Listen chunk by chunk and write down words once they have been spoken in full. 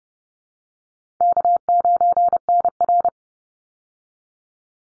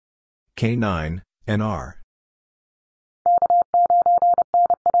K9, NR.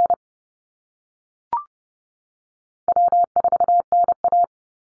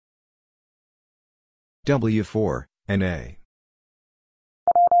 W4, NA.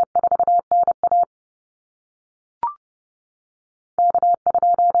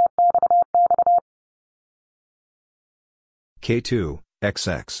 K2,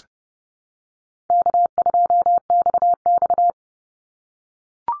 XX.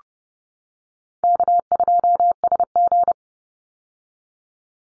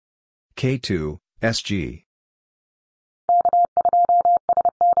 K2, SG.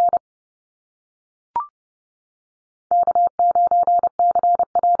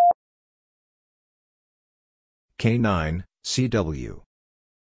 K9, CW.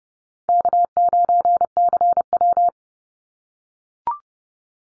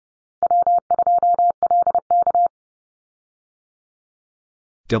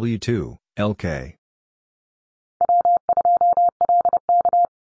 W2, LK.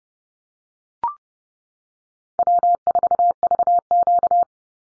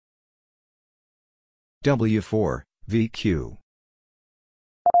 W4, VQ.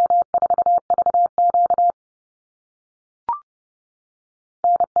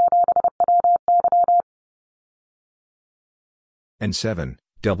 N7,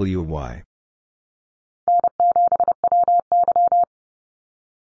 WY.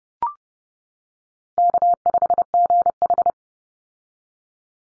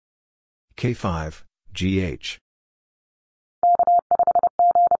 K5, GH.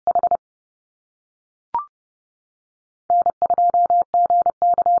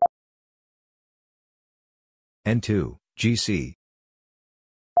 N2, GC.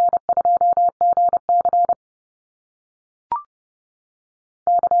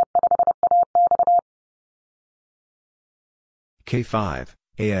 K5,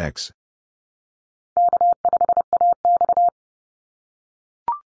 AX.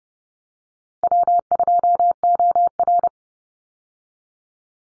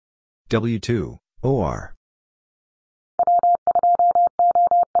 W2, OR.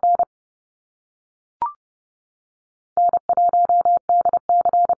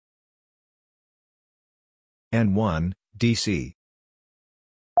 N1, DC.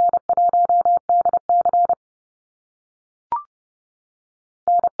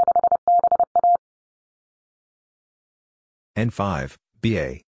 N5,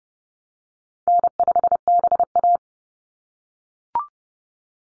 BA.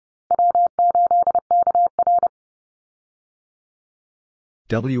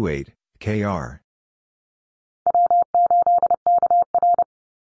 W8, KR.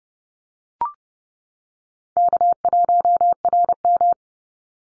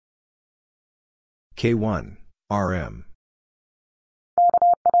 K1, RM.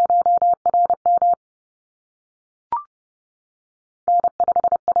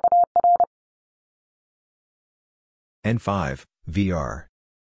 N5, VR.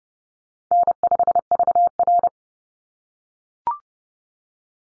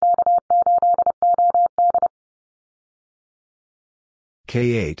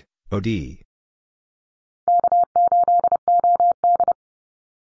 K8, OD.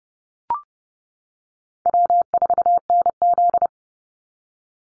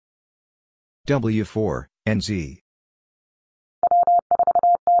 W4, NZ.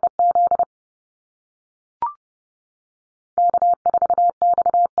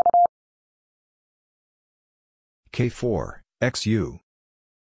 K4, XU.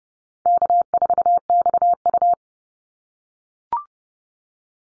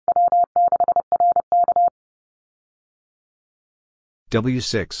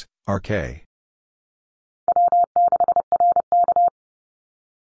 W6, RK.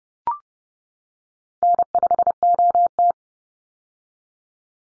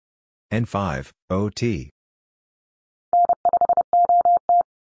 N5, OT.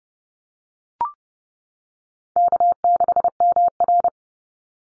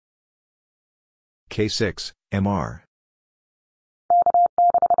 K6, MR.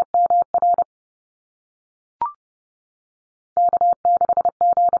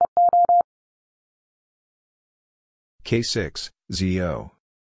 K6, ZO.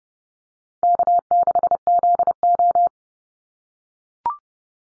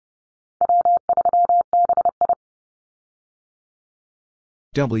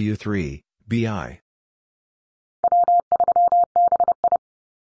 W3, BI.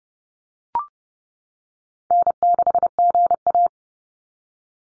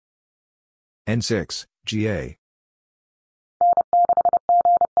 N6, GA.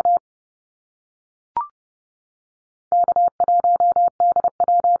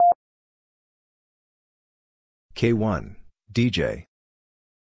 K1, DJ.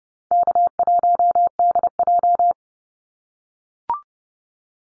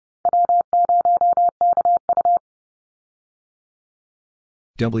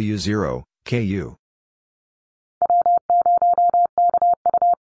 W0, KU.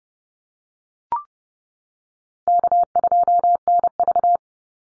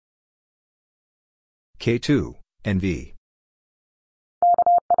 K2, NV.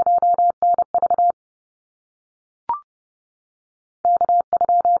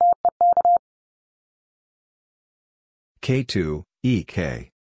 K2,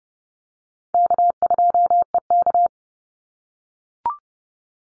 EK.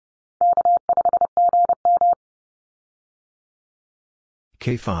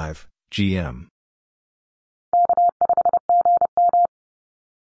 K5, GM.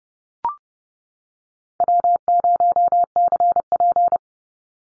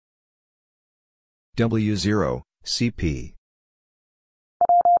 W0, CP.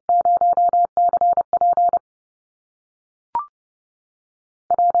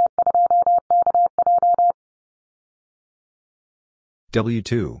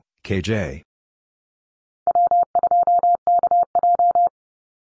 W2, KJ.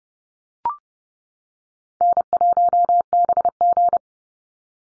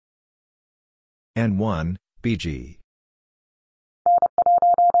 N1, BG.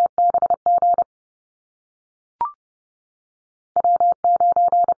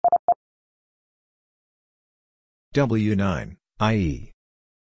 W9, IE.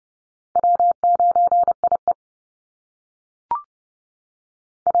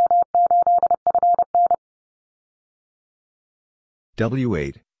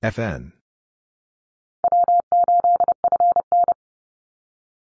 W8, FN.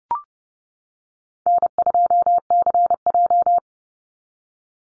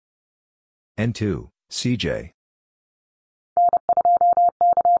 N2, CJ.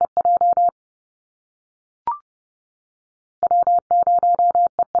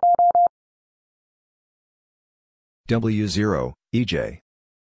 W0, EJ.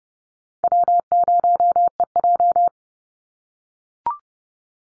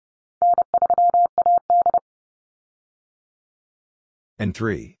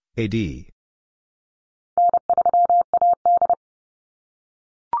 N3, AD.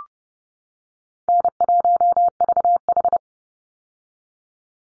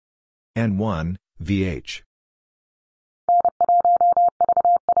 N1, VH.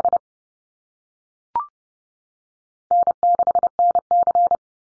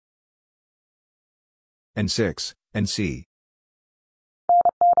 N6, NC.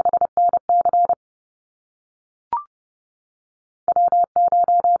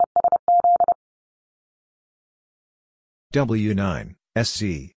 W9,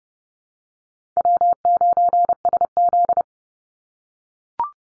 SC.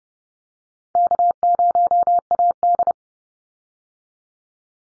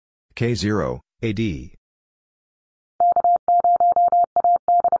 K0, AD.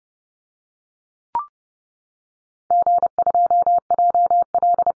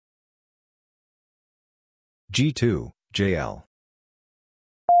 G2, JL.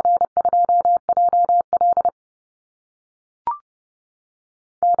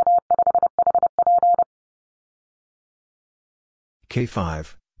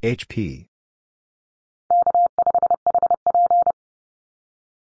 K5, HP.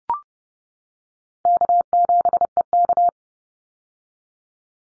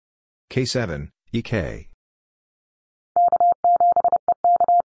 K7, EK.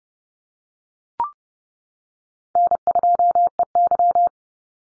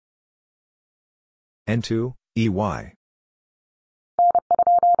 N2, EY.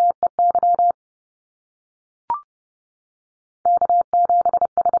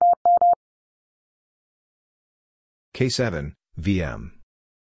 K7, VM.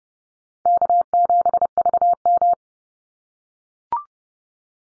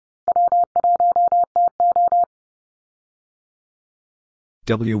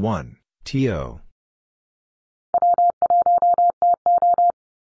 W1, TO.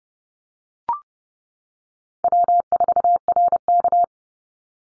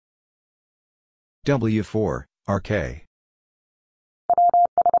 W4, RK.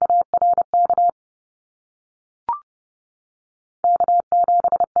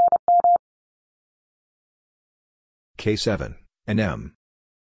 K7, NM.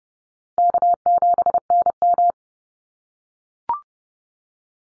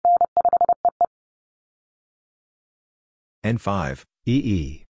 N5,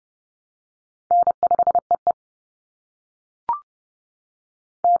 EE.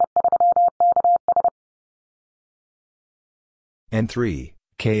 N3,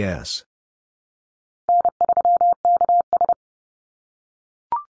 KS.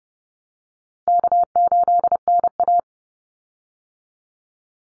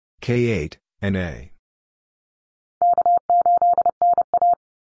 K8, NA.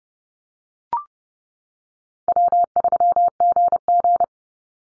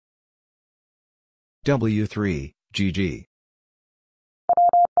 W3, GG.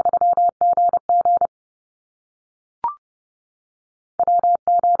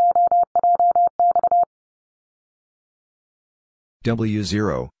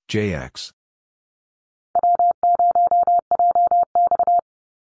 W0, JX.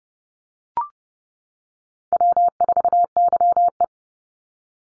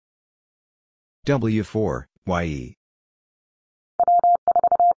 W4, YE.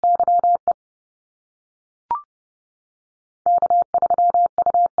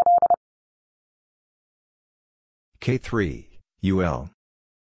 K3, UL.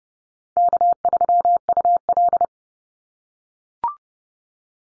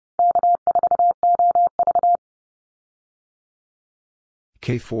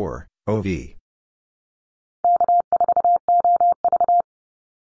 K4, OV.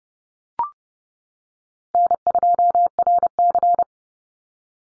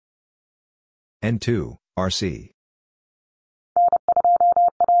 N2, RC.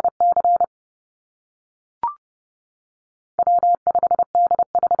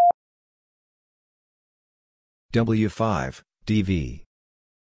 W5, DV.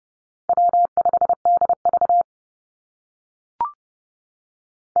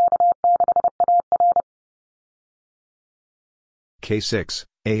 K6,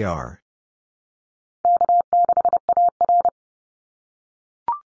 AR.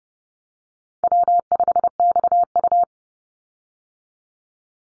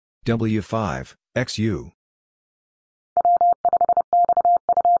 W5, XU.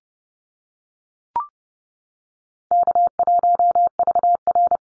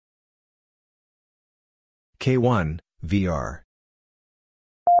 K1, VR.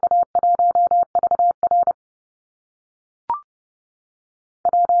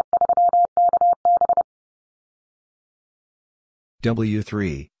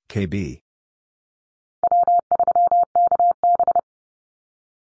 W3, KB.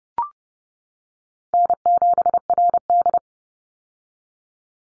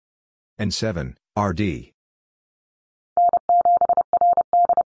 N7, RD.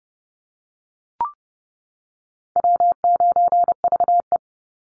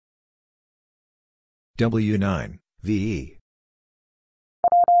 W9, VE.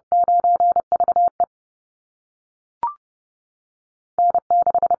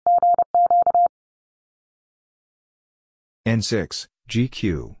 N6,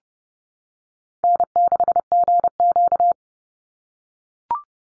 GQ.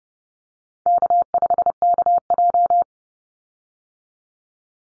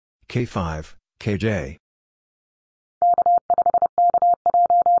 K5, KJ.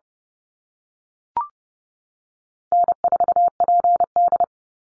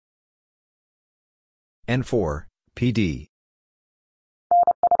 N4, PD.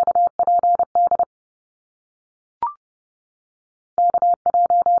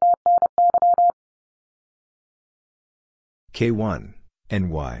 K1,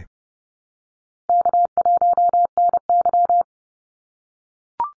 NY.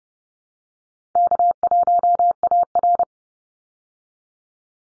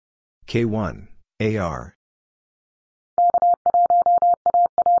 K1, AR.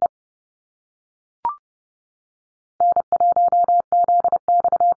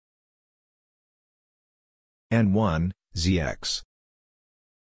 N1, ZX.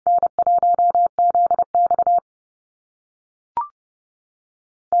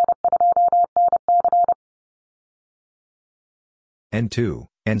 N2,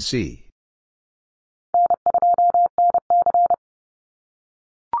 NC.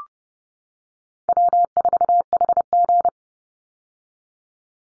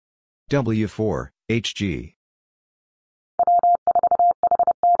 W4, HG.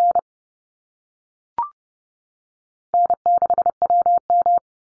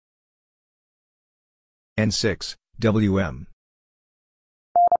 N6, WM.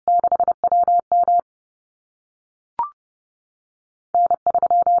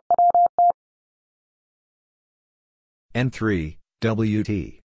 N3,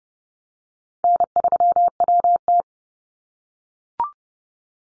 WT.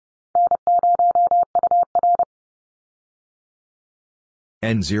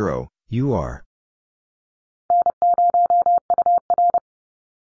 N0, UR.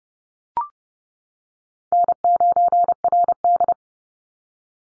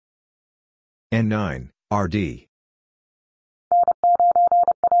 N9, RD.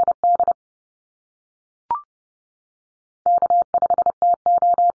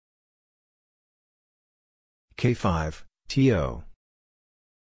 K5, TO.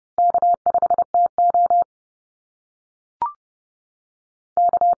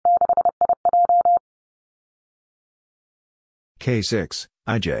 K6,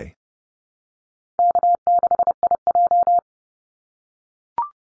 IJ.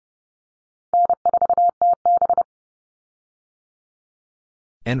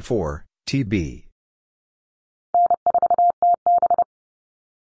 N4, TB.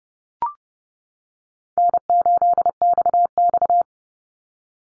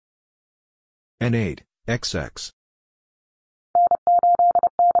 N8, XX.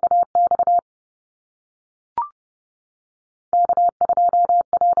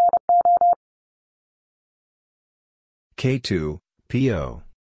 K2, PO.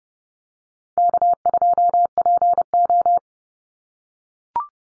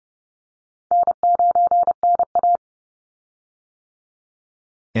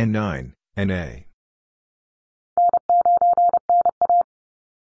 N9, NA.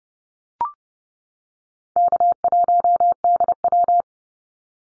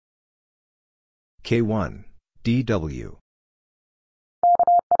 K1, DW.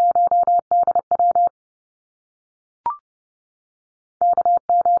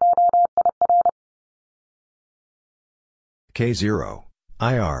 K0,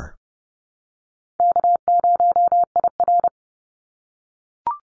 IR.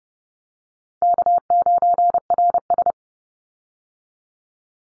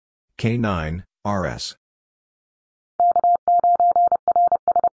 K9, RS.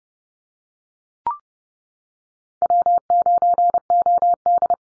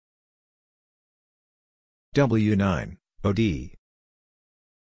 W9, OD.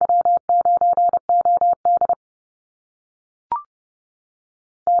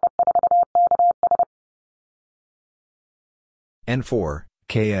 N4,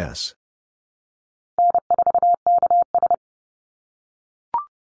 KS.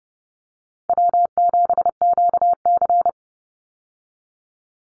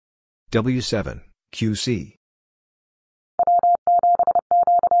 W7, QC.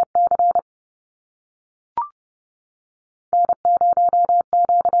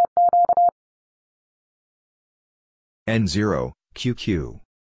 N0, QQ.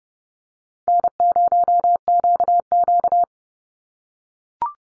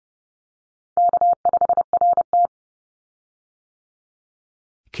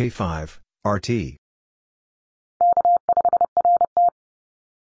 K5, RT.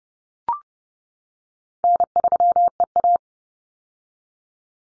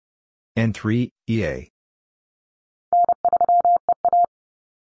 N3, EA.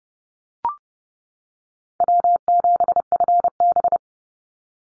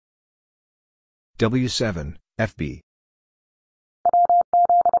 W7, FB.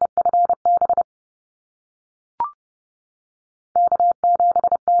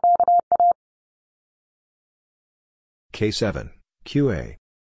 K7, QA.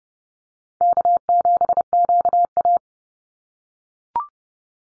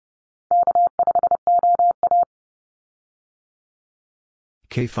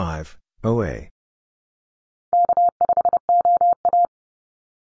 K5, OA.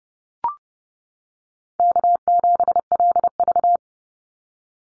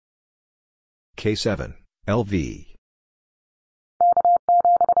 K7, LV.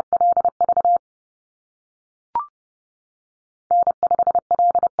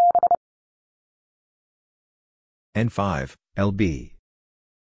 N5, LB.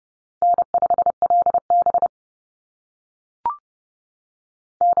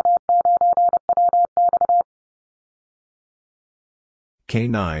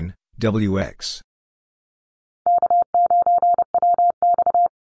 K9, WX.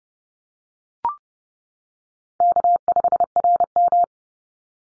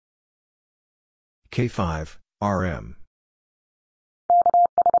 K5, RM.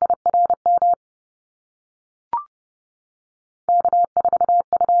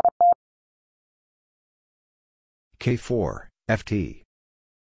 K4, FT.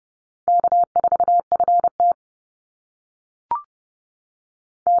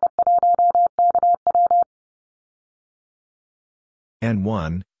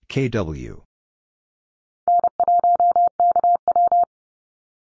 N1, KW.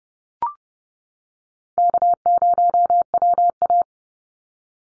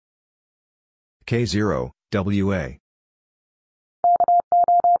 K0, WA.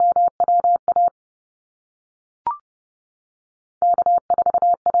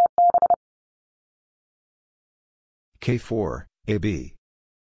 K4, AB.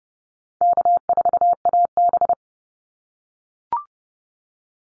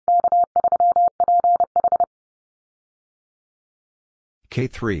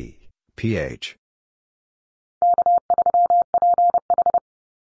 K3, PH.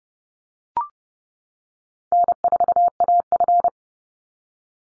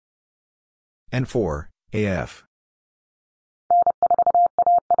 N4, AF.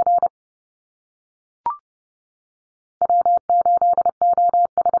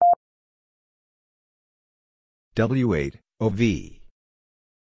 W8, OV.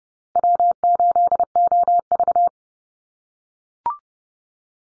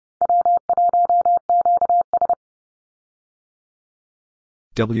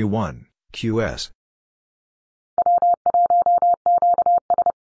 W1, QS.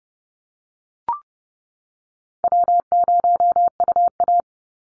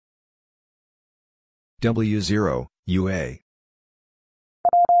 W0, UA.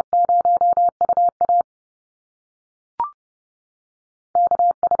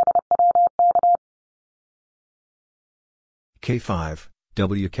 K5,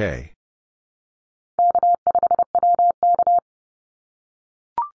 WK.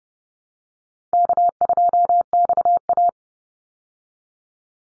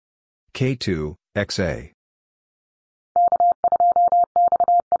 K2, XA.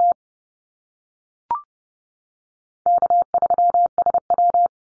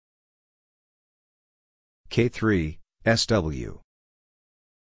 K3, SW.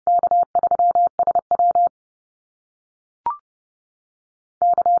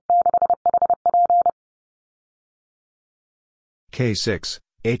 K6,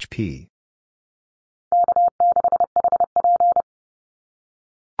 HP.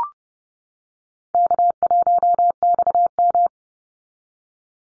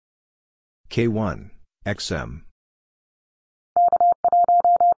 K1, XM.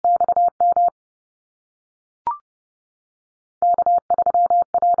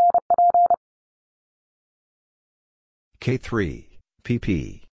 K3,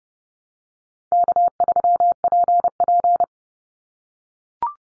 PP.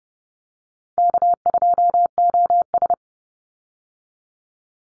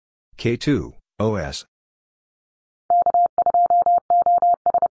 K2, OS.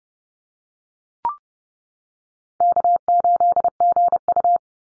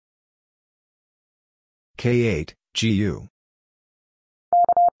 K8, GU.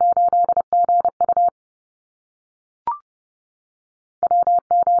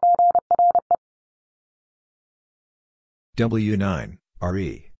 W9,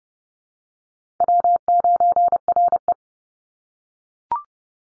 RE.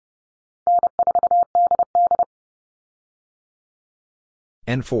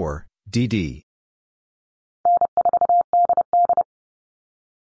 N4, DD.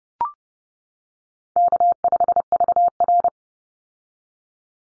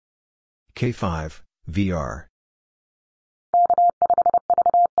 K5, VR.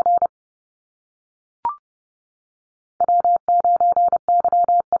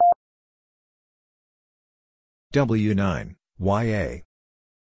 W9, YA.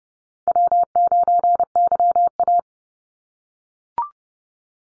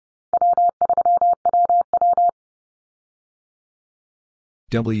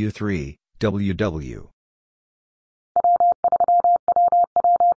 W3, WW.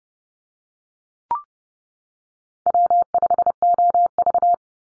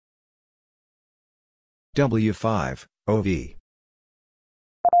 W5, OV.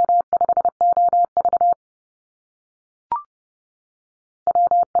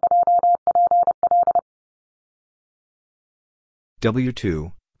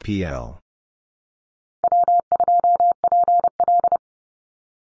 W2, PL.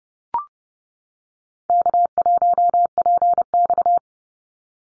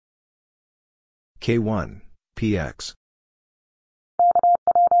 K1, PX.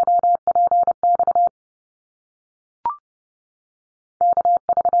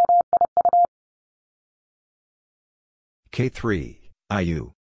 K3,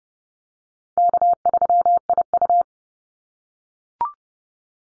 IU.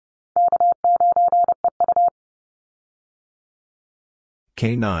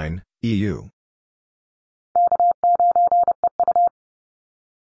 K9, EU.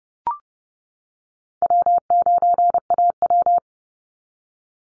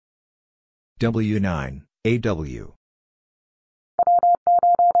 W9, AW.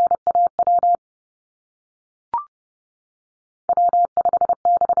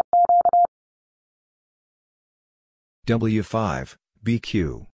 W5,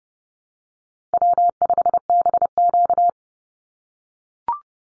 BQ.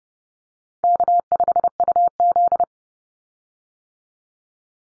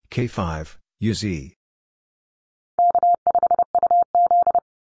 K5, UZ.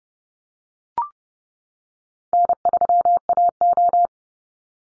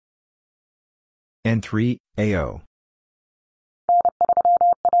 N3, AO.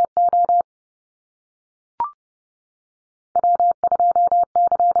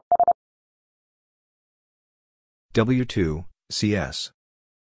 W2, CS.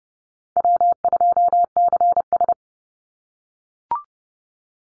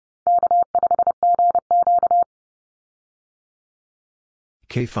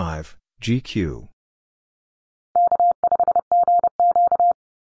 K5, GQ.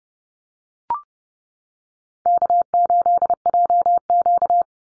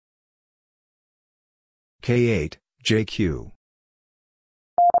 K8, JQ.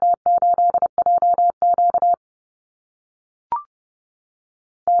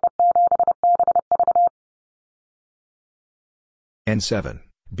 N7,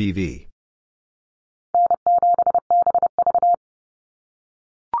 BV.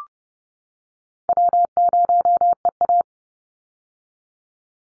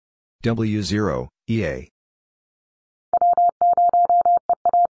 W0, EA.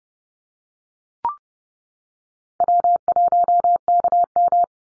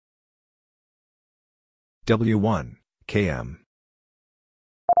 W1, KM.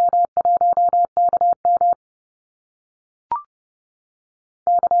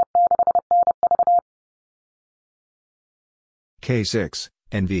 K6,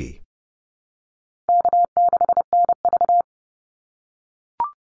 NV.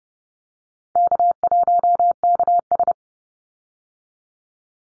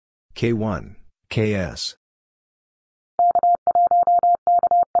 K1, KS.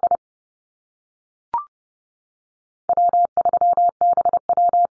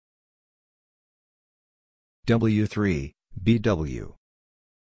 W3, BW.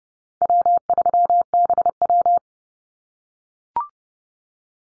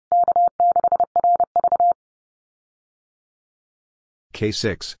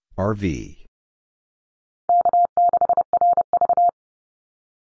 K6, RV.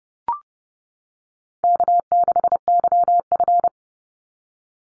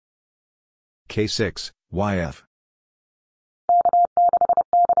 K6, YF.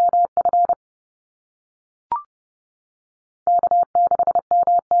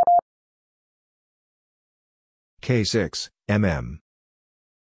 K6, MM.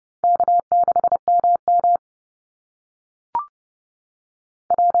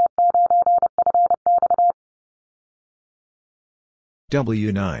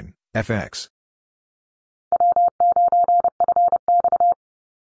 W9, FX.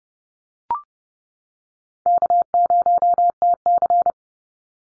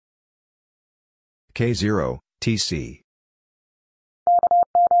 K0, TC.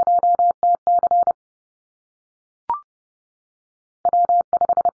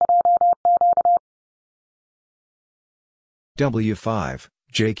 W5,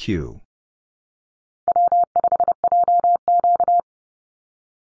 JQ.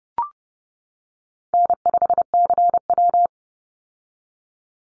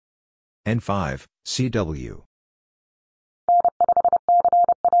 N5, CW.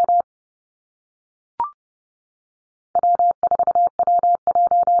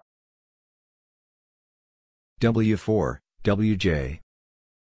 W4, WJ.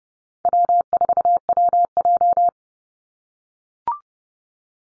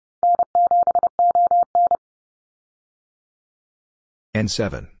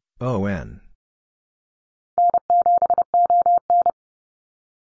 N7, ON.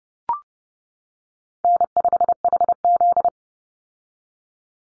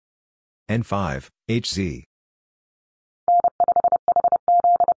 N5, HZ.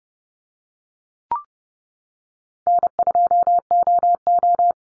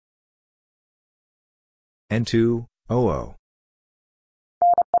 N2, OO.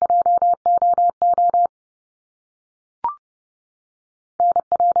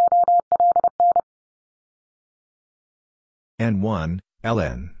 N1,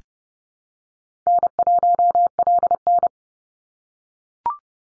 LN.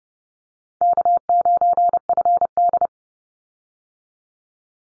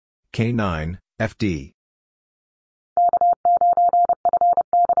 K9, FD.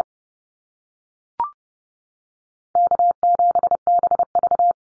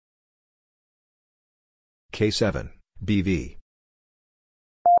 K7, BV.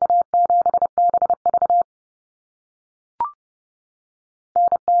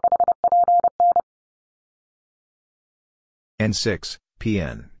 N6,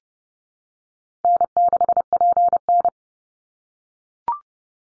 PN.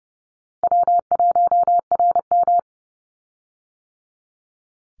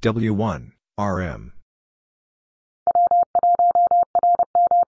 W1, RM.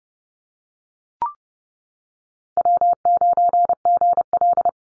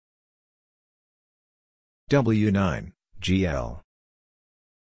 W9, GL.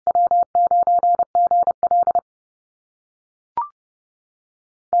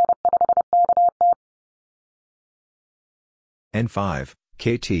 N5,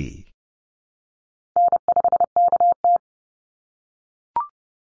 KT.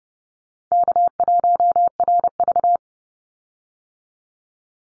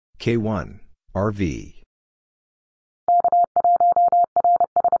 K1, RV.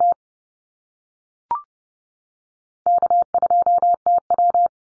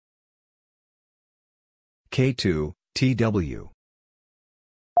 K2, TW.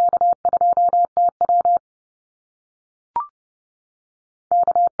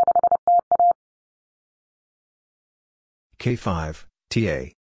 K5,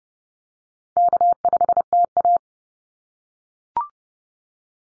 TA.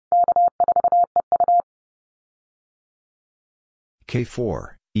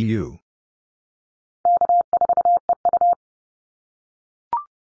 K4, EU.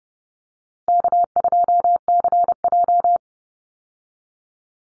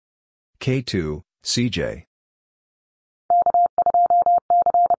 K2, CJ.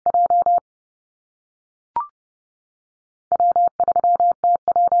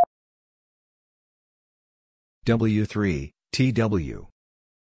 W3, TW.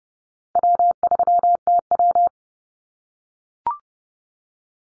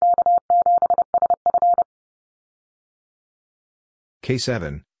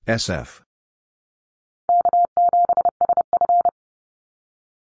 K7, SF.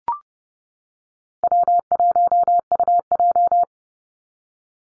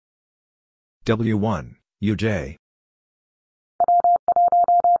 W1, UJ.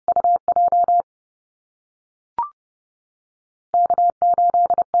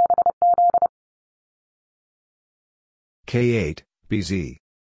 K8, BZ.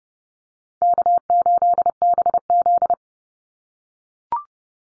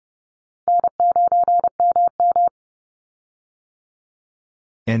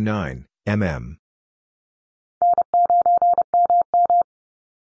 N9, MM.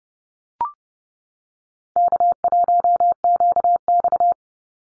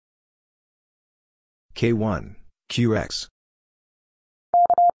 K1, QX.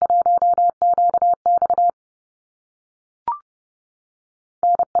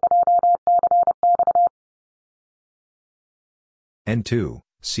 N2,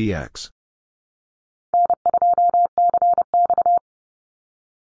 CX.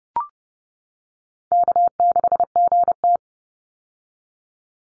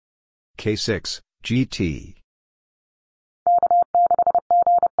 K6, GT.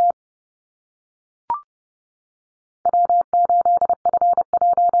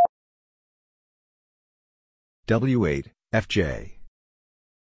 W8, FJ.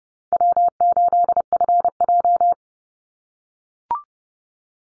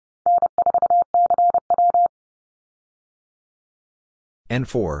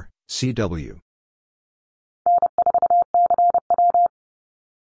 N4, CW.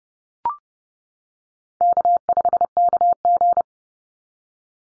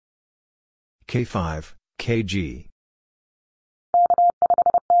 K5, KG.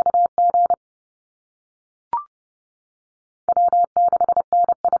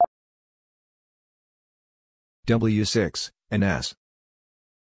 W6, NS.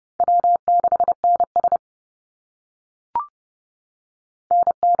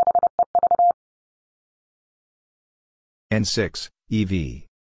 N6, EV.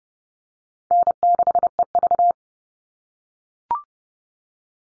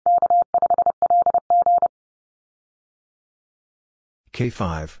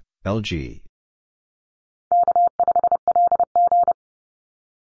 K5, LG.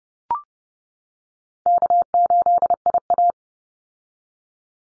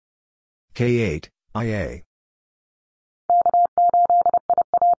 K8, IA.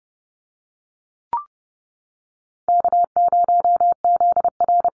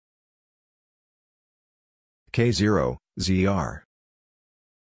 K0, ZR.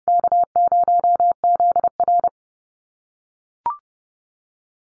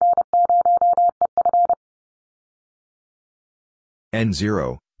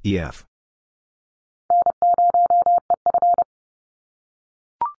 N0, EF.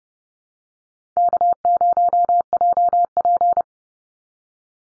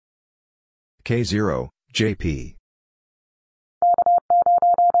 K0, JP.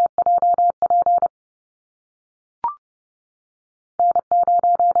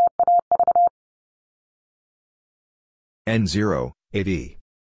 N0, AD.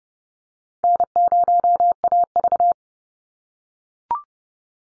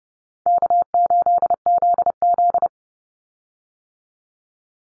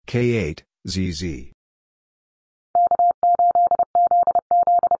 K8, ZZ.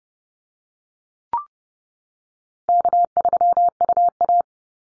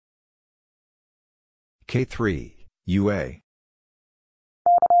 K3, UA.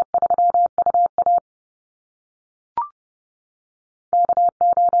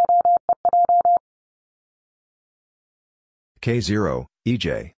 K0,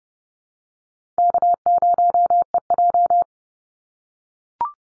 EJ.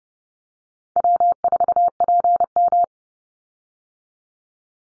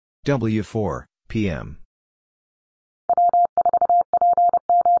 W4, PM.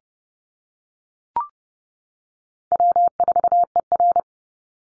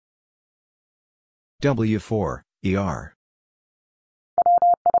 W4, ER.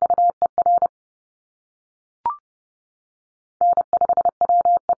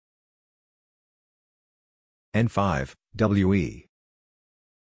 N5, WE.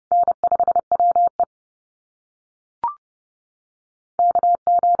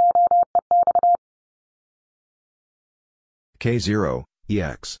 K0,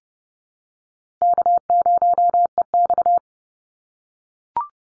 EX.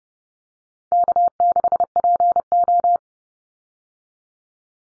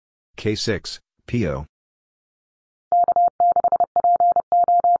 K6, PO.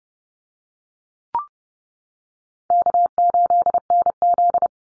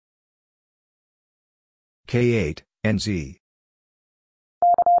 K8, NZ.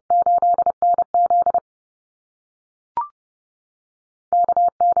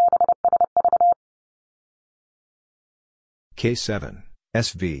 K7,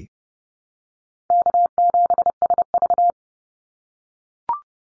 SV.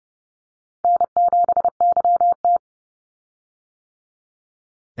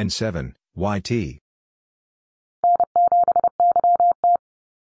 N7, YT.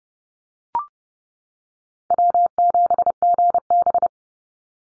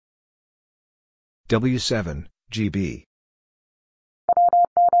 W7, GB.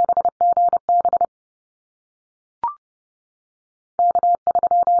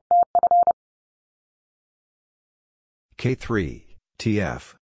 K3,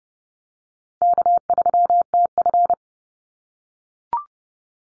 TF.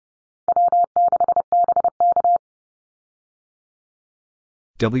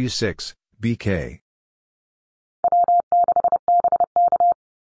 W6, BK.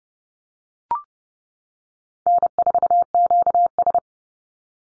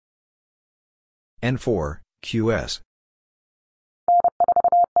 N4, QS.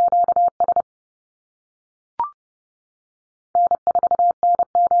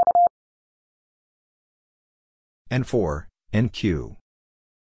 N4, NQ.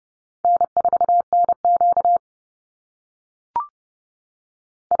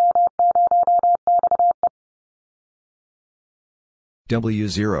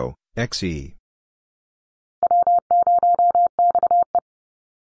 W0, XE.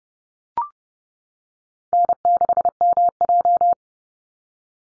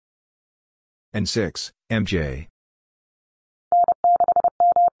 N6, MJ.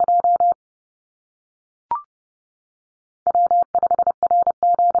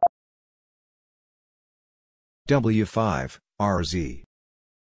 W5, RZ.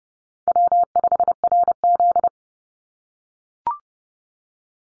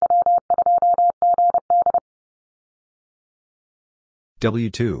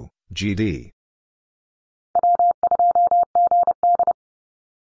 W2, GD.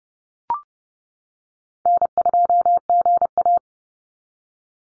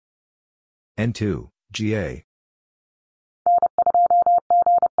 N2, GA.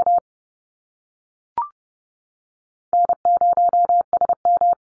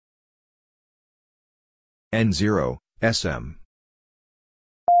 N0, SM.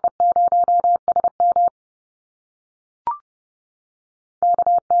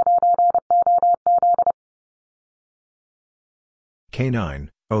 K9,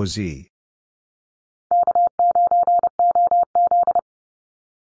 OZ.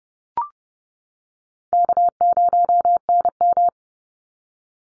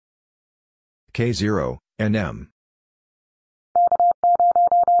 K0, NM.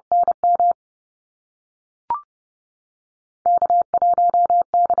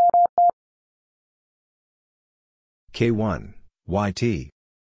 K1, YT.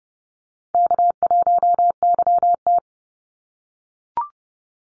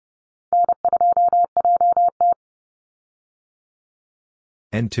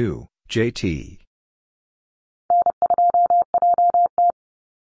 N2, JT.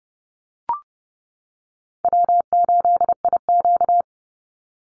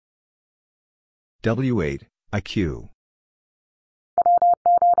 W8, IQ.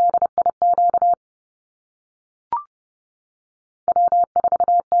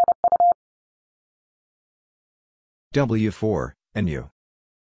 W4, NU.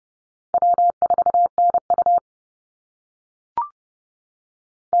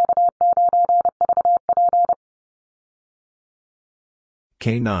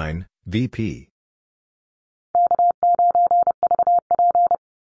 K9, VP.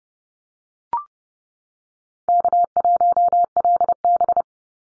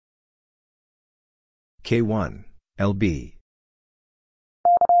 K1, LB.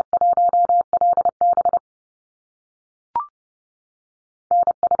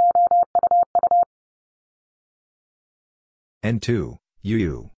 N2,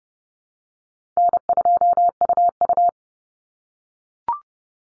 UU.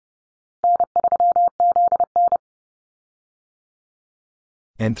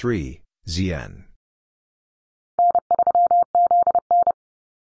 N3, ZN.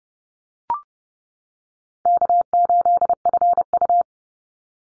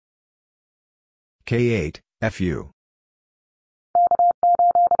 K8, FU.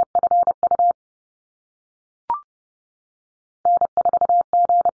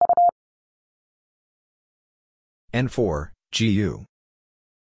 N4, GU.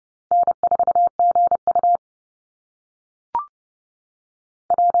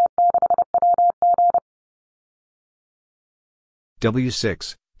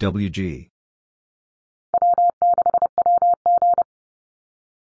 W6, WG.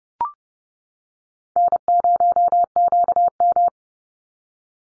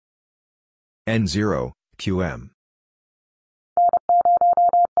 N0, QM.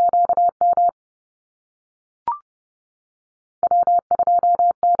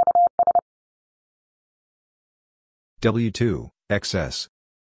 W2, XS.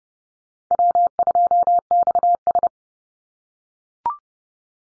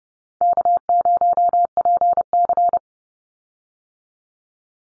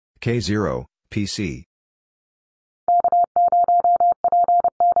 K0, PC.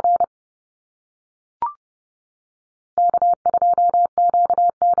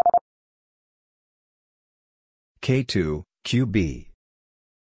 K2, QB.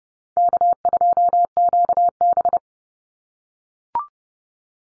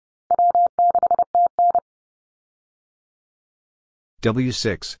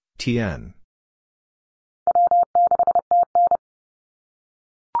 W6, TN.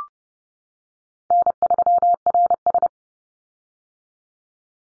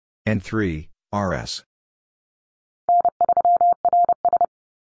 N3, RS.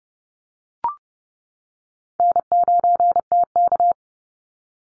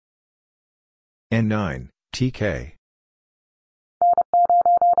 N9, TK.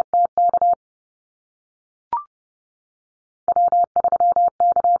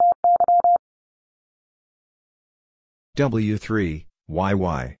 W3,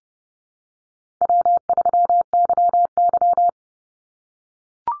 YY.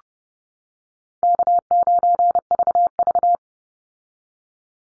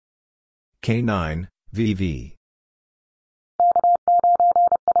 K9, VV.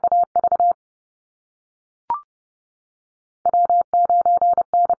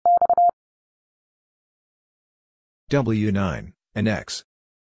 W9, NX.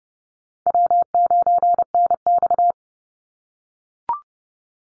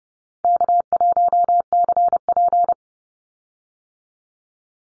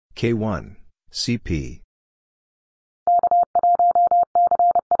 K1, CP.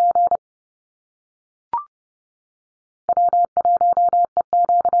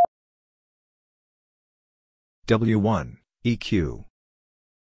 W1, EQ.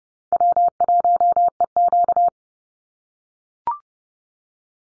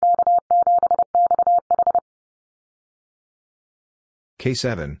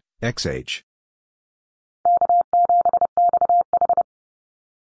 K7, XH.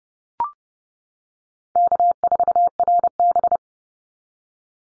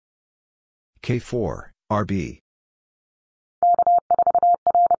 K4, RB.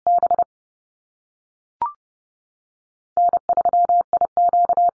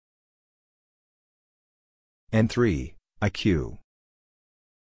 N3, IQ.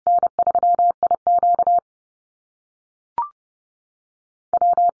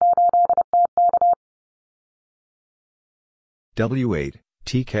 W8,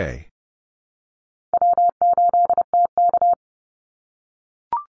 TK.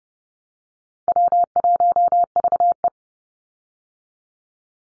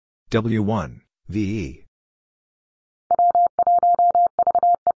 W1, VE.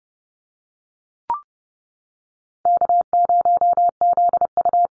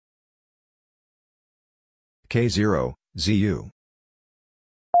 K0, ZU.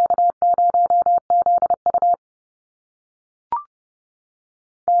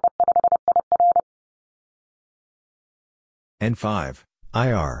 N5,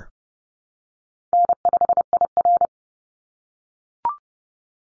 IR.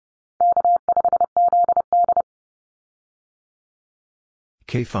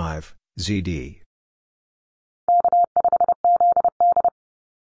 K5, ZD.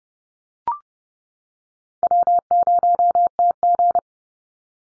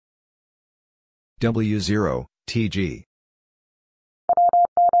 W0, TG.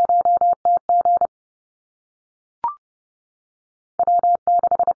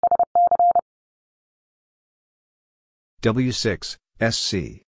 W6,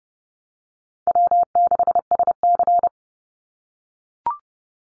 SC.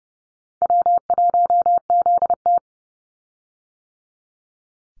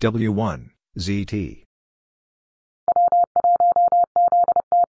 W1, ZT.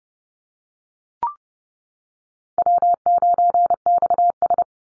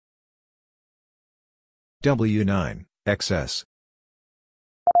 W9, XS.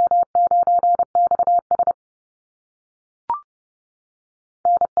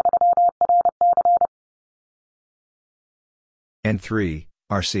 N3,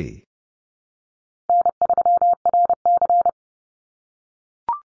 RC.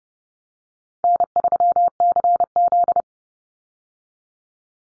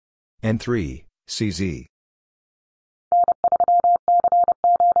 N3, CZ.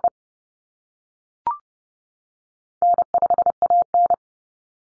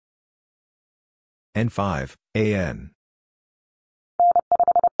 N5, AN.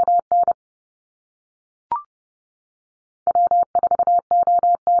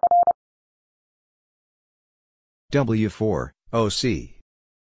 W4, OC.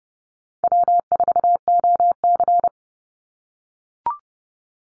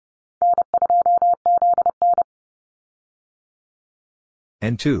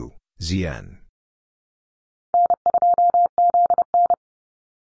 N2, ZN.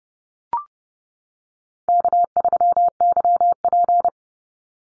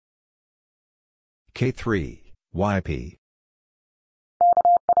 K3, YP.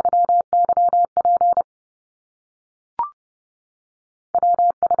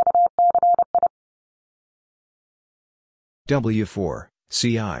 W4,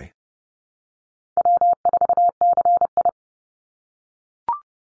 CI.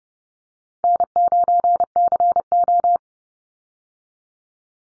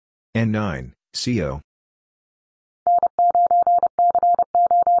 N9, CO.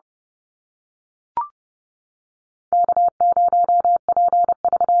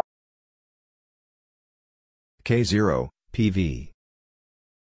 K0, PV.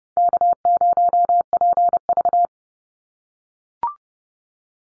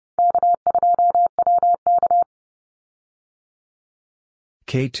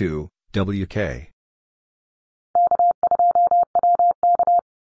 K2, WK.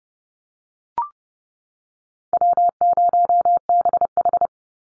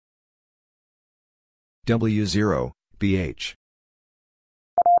 W0, BH.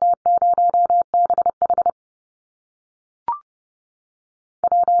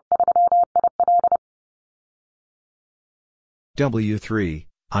 W3,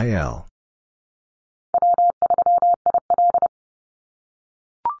 IL.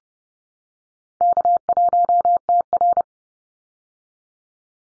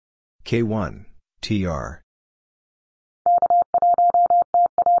 K1, TR.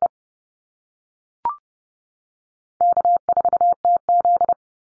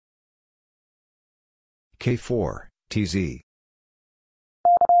 K4, TZ.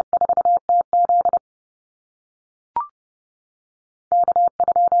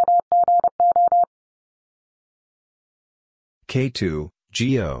 K2,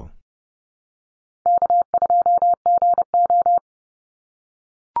 GO.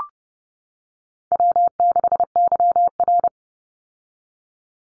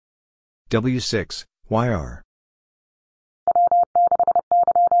 W6, YR.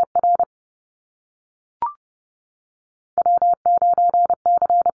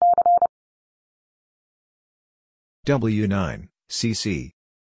 W9, CC.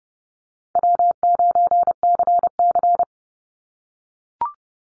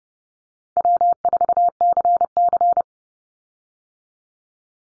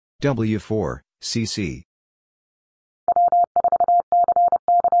 W4, CC.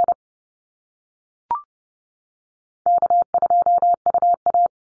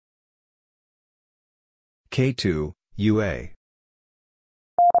 K2, UA.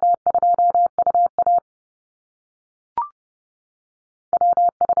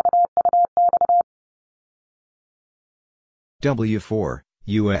 W4,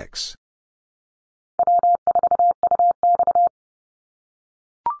 UX.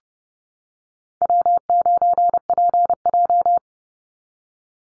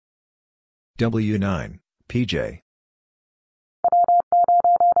 W9, PJ.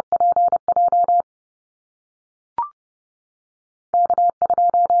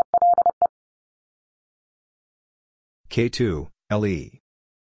 K2, LE.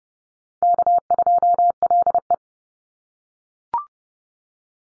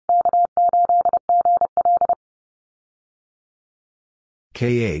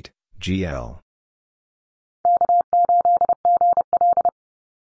 K8, GL.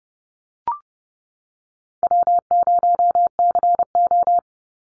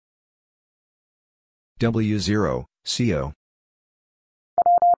 W0, CO.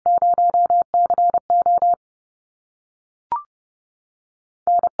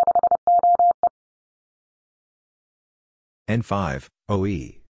 N5,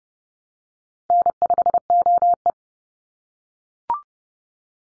 OE.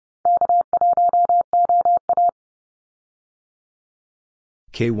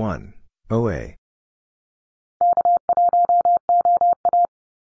 K1, OA.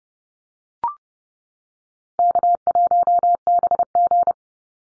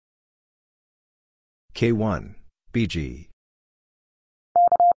 K1, BG.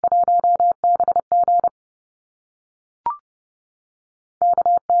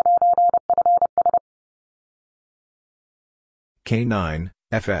 K9,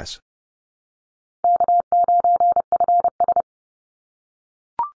 FS.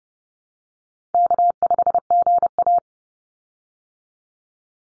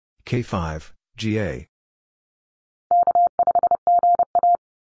 K5, GA.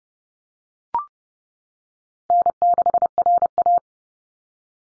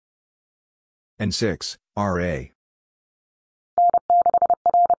 N6, RA.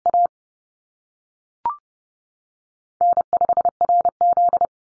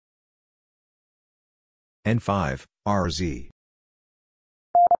 N5, RZ.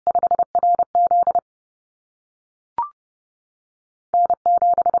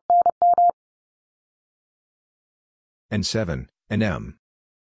 N7, NM.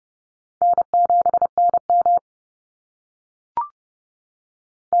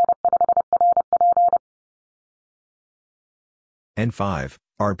 N5,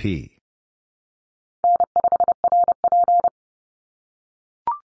 RP.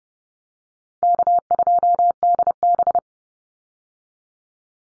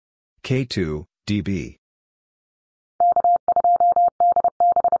 K2, DB.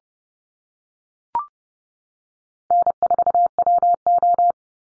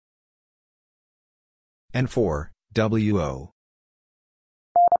 N4, WO.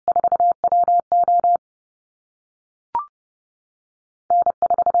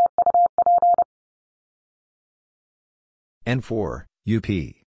 N4,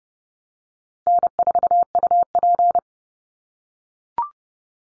 UP.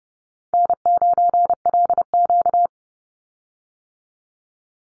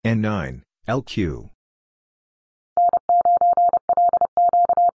 N9, LQ.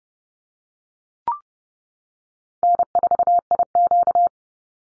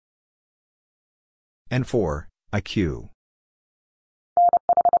 N4, IQ.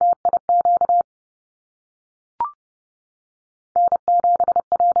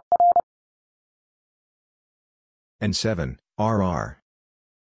 N7, RR.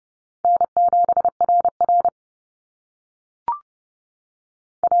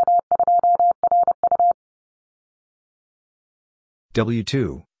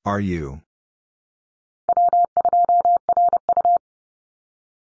 W2, RU.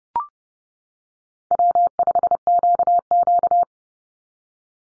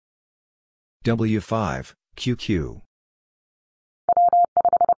 W5, QQ.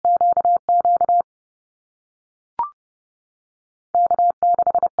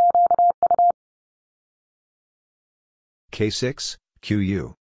 K6,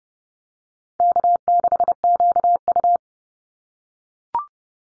 QU.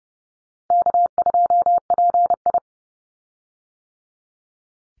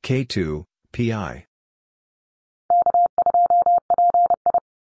 K2, PI.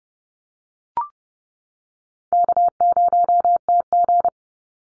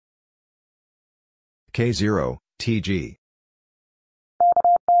 K0, TG.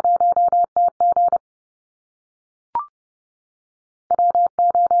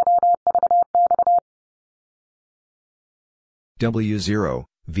 W0,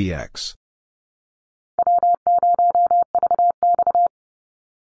 VX.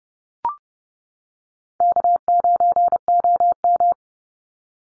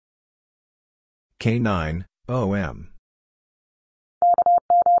 K9, OM.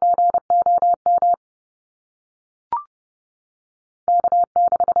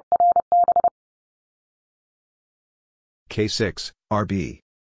 K6, RB.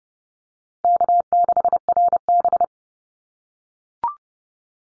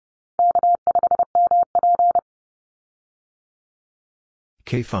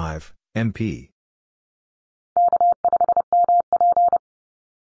 K5, MP.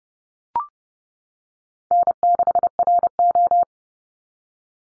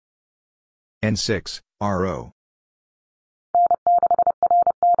 N6, RO.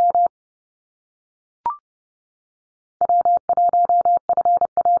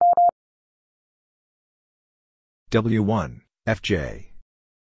 W1, FJ.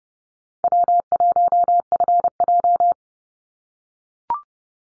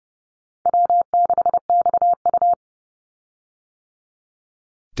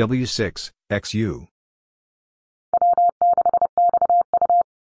 W6, XU.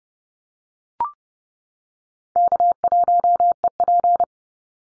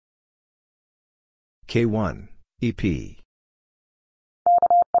 K1, EP.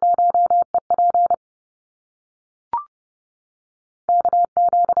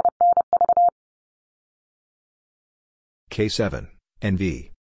 K7,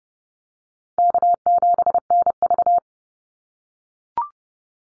 NV.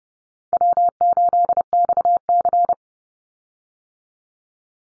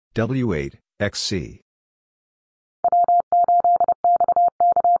 W8, XC.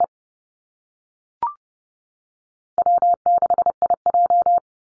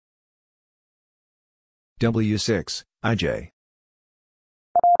 W6, IJ.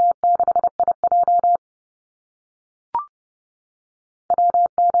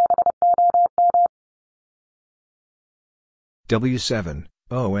 W7,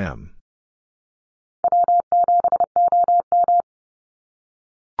 OM.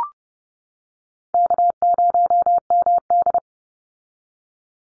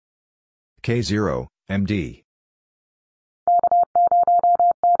 K0, MD.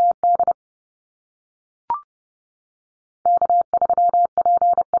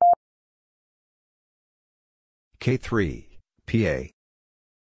 K3, PA.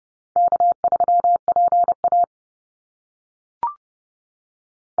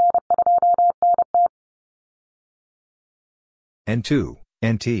 N2,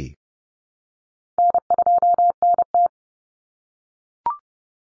 NT.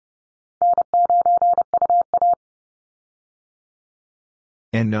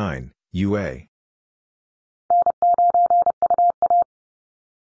 N9, UA.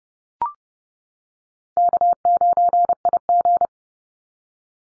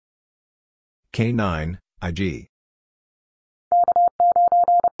 K9, IG.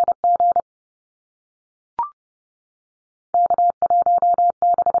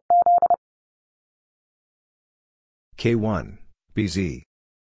 K1, BZ.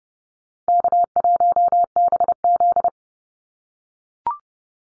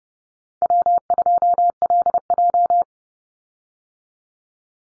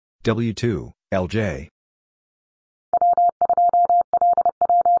 W2, LJ.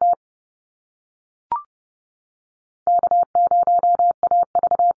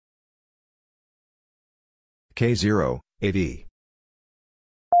 K0, AD.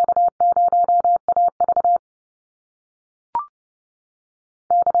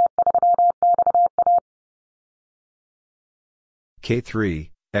 K3,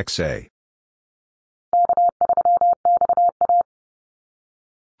 XA.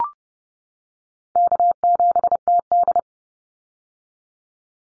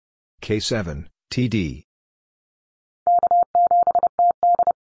 K7, TD.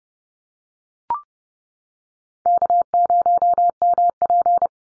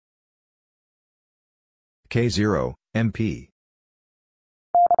 K0, MP.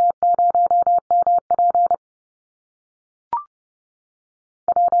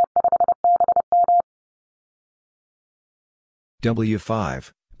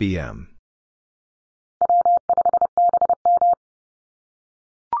 W5, BM.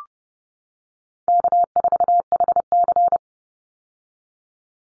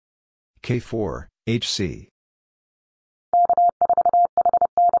 K4, HC.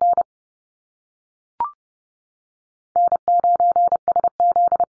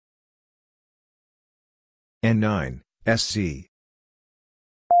 N9, SC.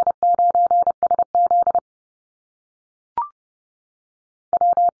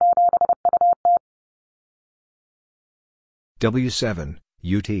 W7,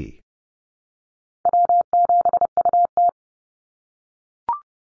 UT.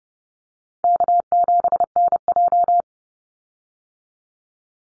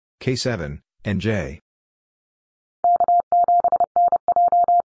 K7, NJ.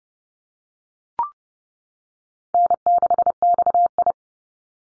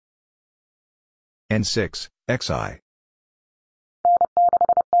 N6, XI.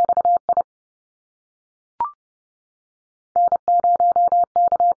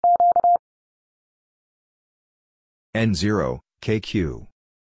 N0, KQ.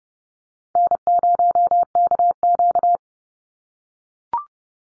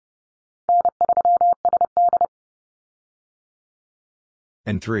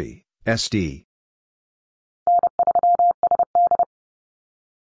 N3, SD.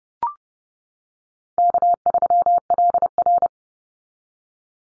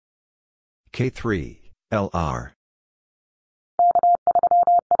 K3, LR.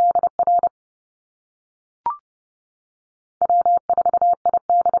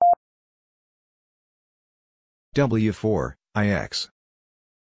 W4, IX.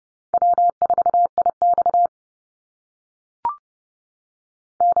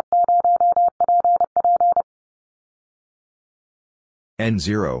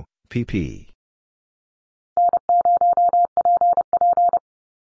 N0, PP.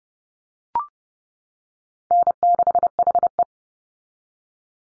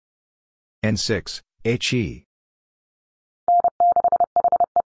 N6, HE.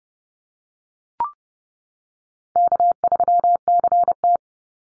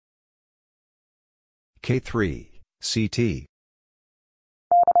 K3, CT.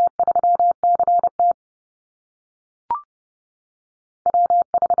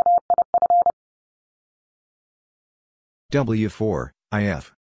 W4,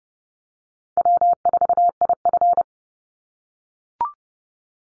 IF.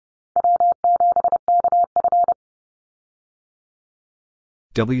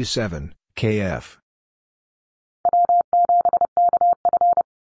 W7, KF.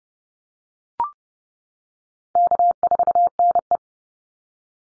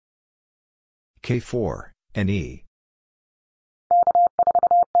 K4, NE.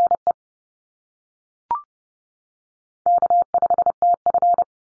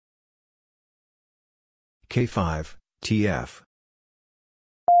 K5, TF.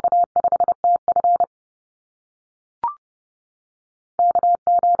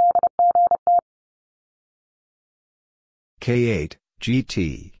 K8,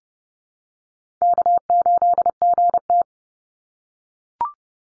 GT.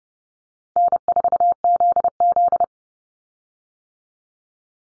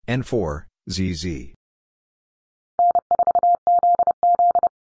 N4, ZZ.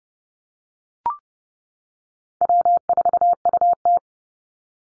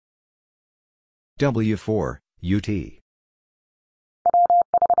 W4, UT.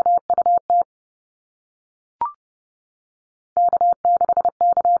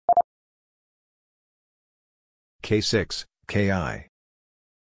 K6, KI.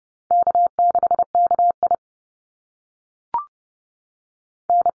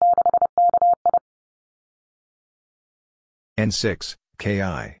 N6,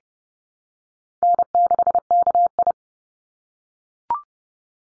 KI.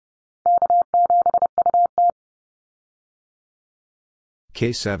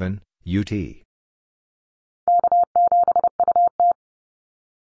 K7, UT.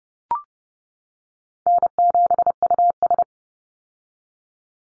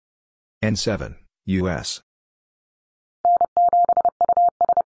 N7, US.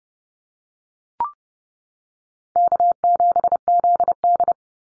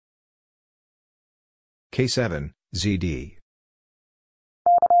 K7, ZD.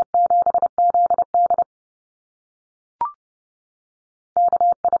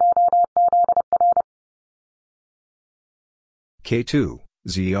 K2,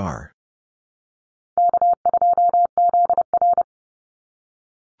 ZR.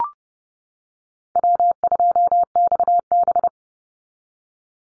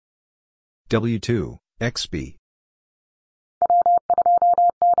 W2, XB.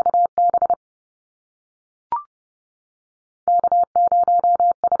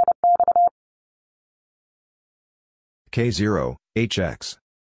 K0, HX.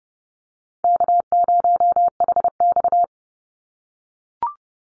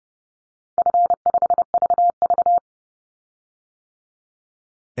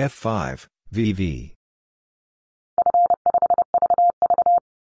 F5, VV.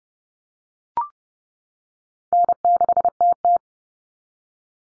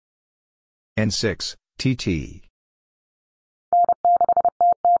 N6, TT.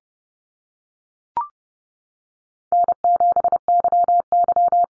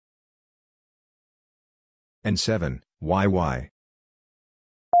 N7, YY.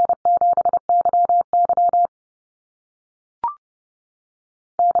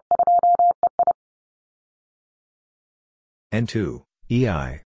 N2,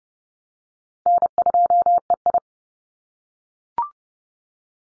 EI.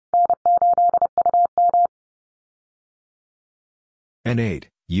 N8,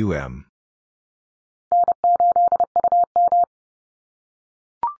 UM.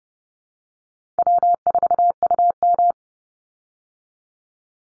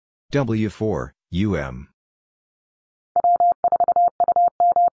 W4, UM.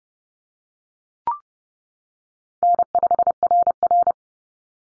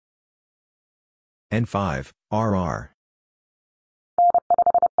 N5, RR.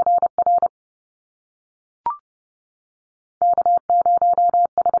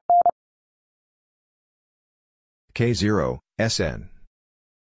 K0, SN.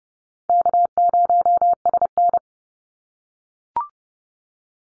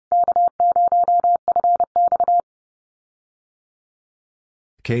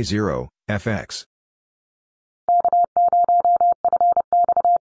 K0, FX.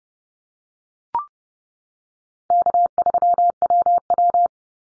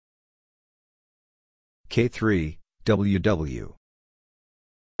 K3, WW.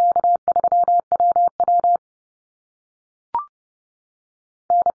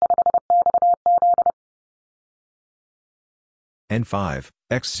 N5,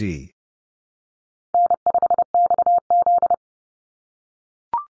 XZ.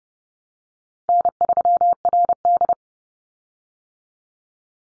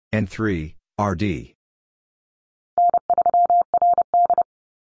 N3, RD.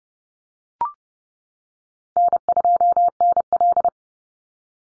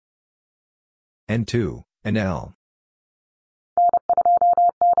 N2, NL.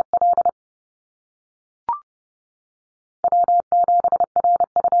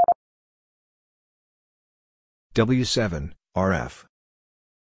 W7, RF.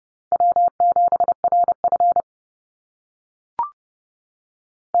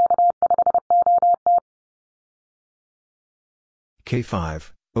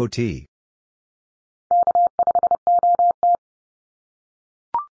 K5, OT.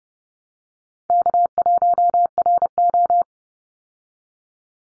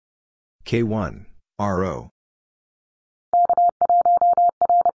 K1, RO.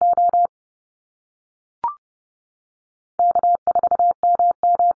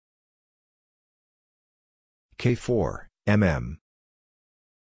 K4, MM.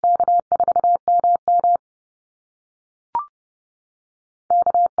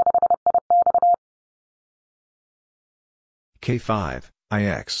 K5,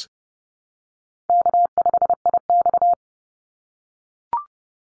 IX.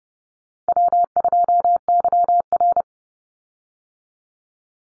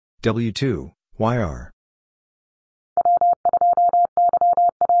 W2, YR.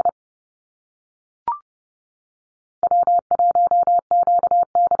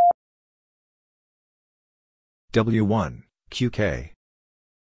 W1, QK.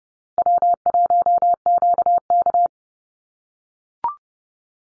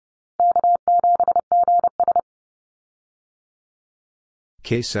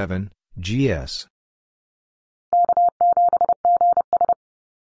 K7, GS.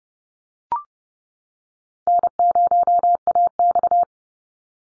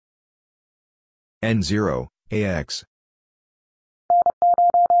 N0, AX.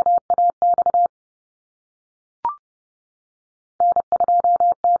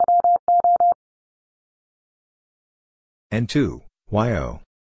 N2, YO.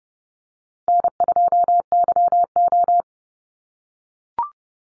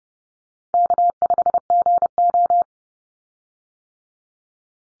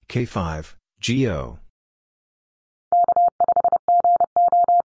 K5, GO.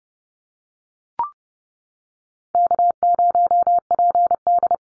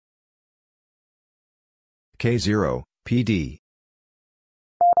 K0, PD.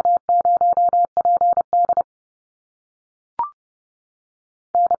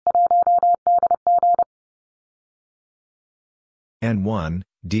 N1,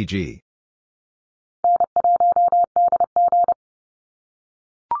 DG.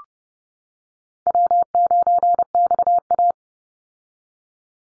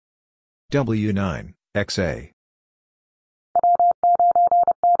 W9, XA.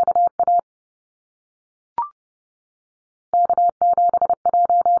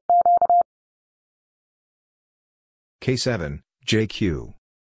 K7, JQ.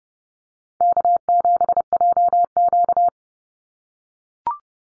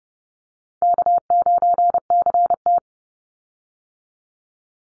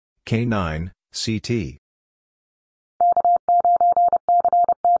 K9, CT.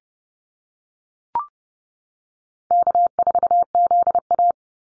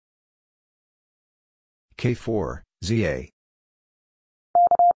 K4, ZA.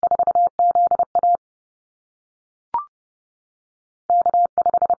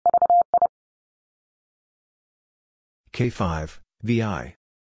 K5, VI.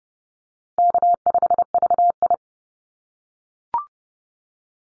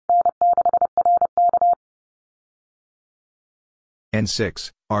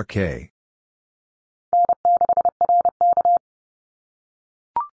 N6, RK.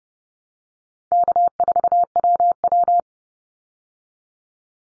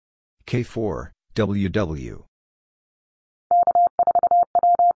 K4, WW.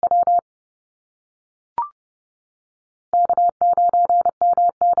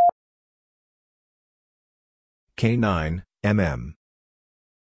 K9, MM.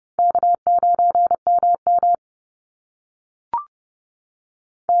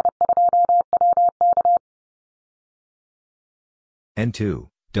 N2,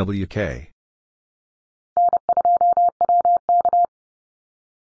 WK.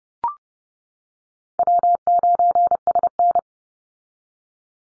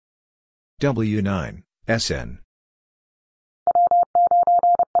 W9, SN.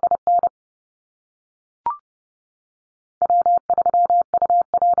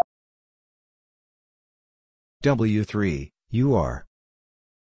 W3, UR.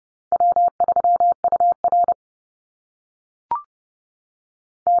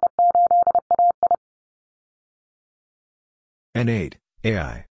 N8,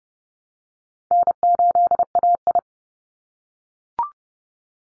 AI.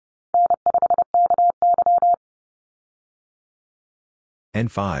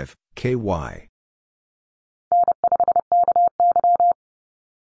 N5, KY.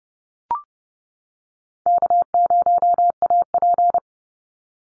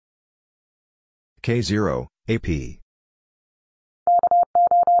 K0, AP.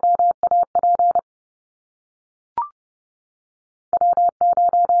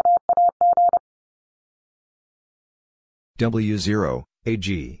 W0,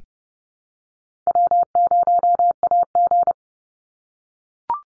 AG.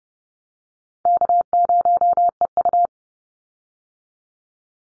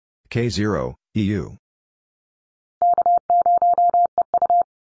 K0, EU.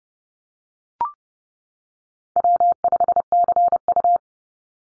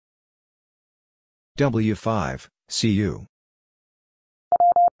 W5, CU.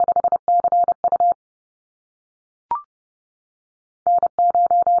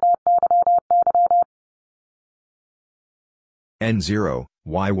 N0,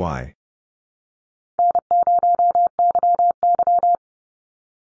 YY.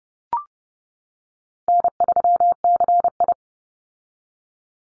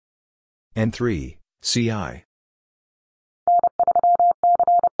 N3, CI.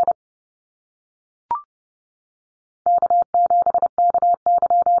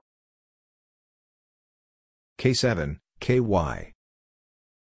 K7, KY.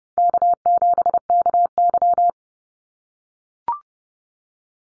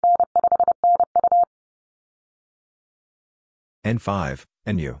 N5,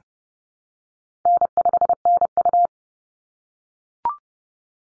 NU.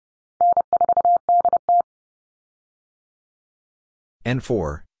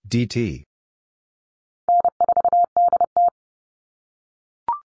 N4, DT.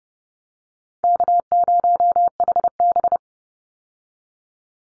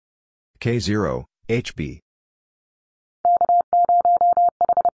 K0, HB.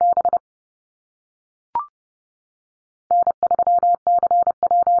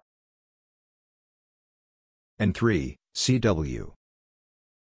 N3, CW.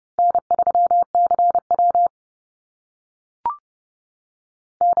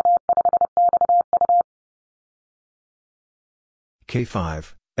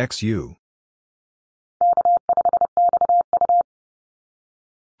 K5, XU.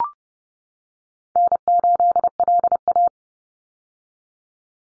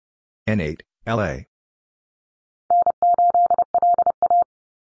 N8, LA.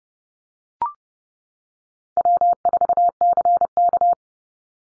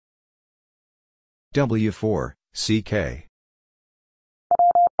 W4, CK.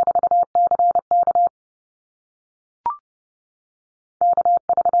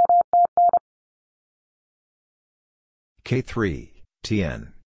 K3,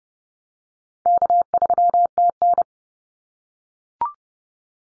 TN.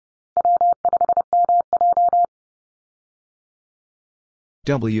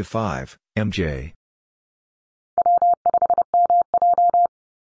 W5, MJ.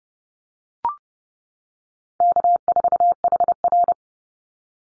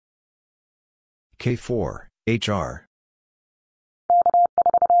 K4, HR.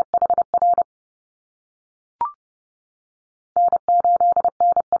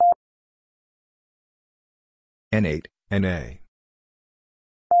 N8, NA.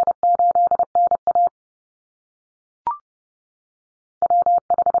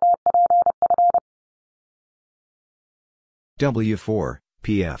 W4,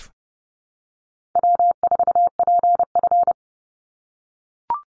 PF.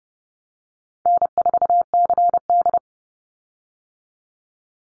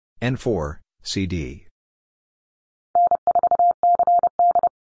 N4, CD.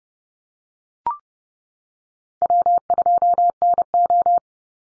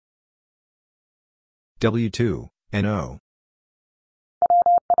 W2, NO.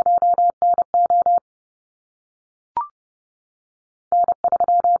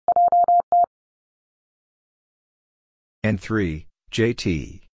 N3,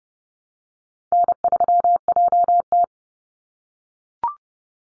 JT.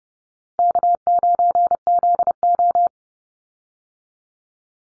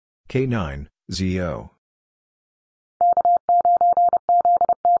 K9, ZO.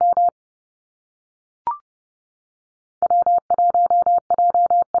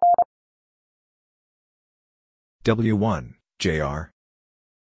 W1, JR.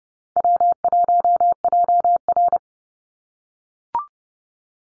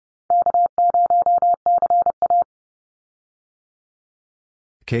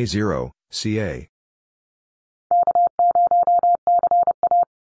 K0, CA.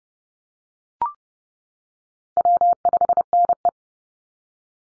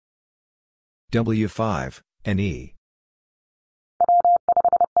 W5, NE.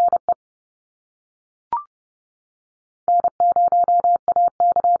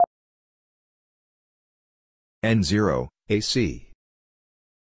 N0, AC.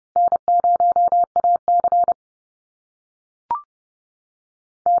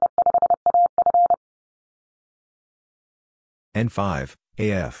 N5,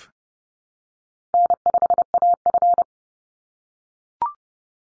 AF.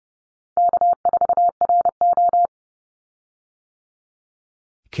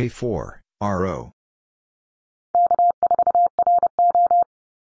 K4, RO.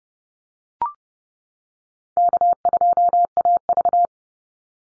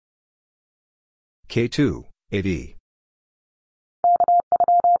 K2, AD.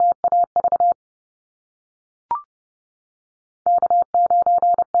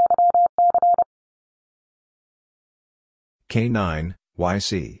 K9,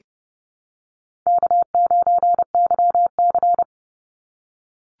 YC.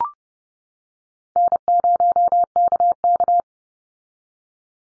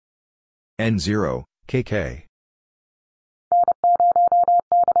 N0, KK.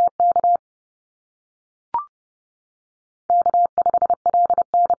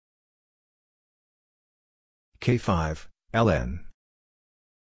 K5, LN.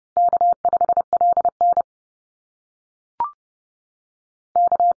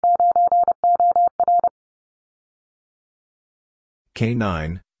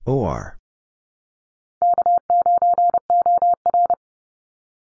 K9, OR.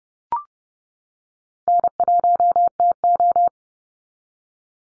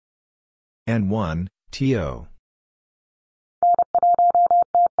 N1, TO.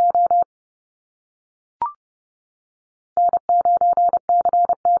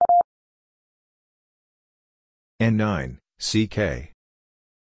 N9, CK.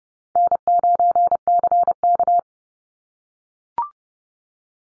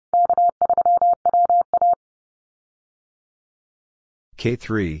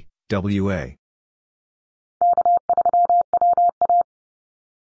 K3, WA.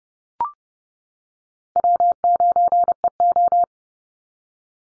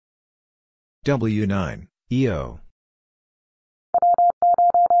 W9, EO.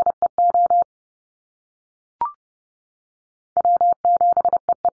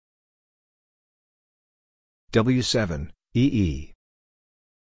 W7, EE.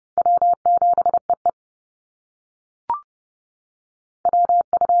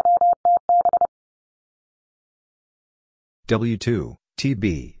 W2,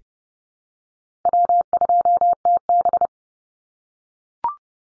 TB.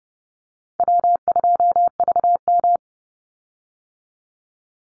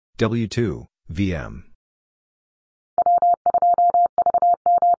 W2, VM.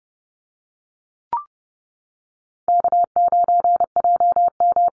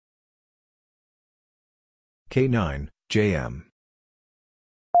 K9, JM.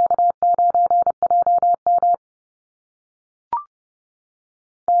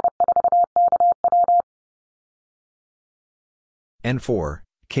 N4,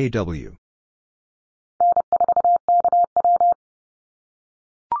 KW.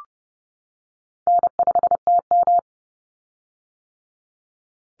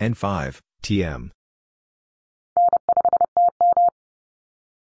 N5, TM.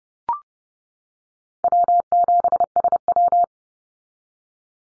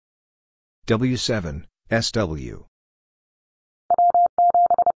 W7, SW.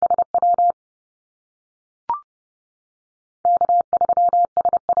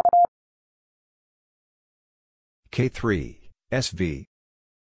 K3, SV.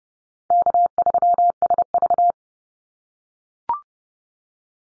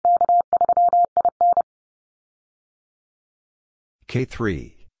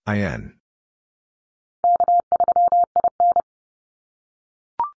 K3, IN.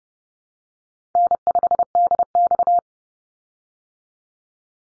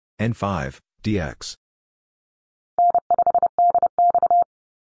 N5, DX.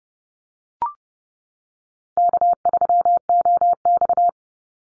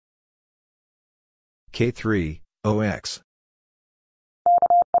 K3, OX.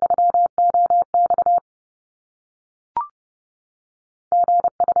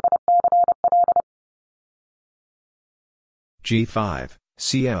 G5,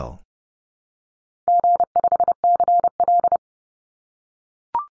 CL.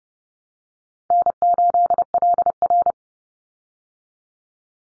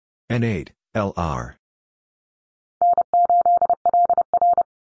 N8, LR.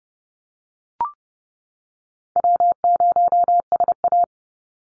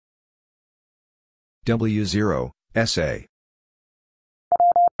 W0, SA.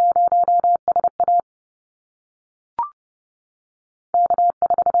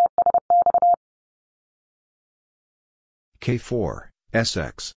 K4,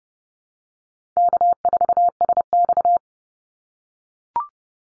 SX.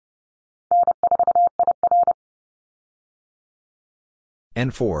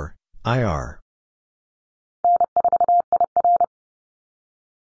 N4, IR.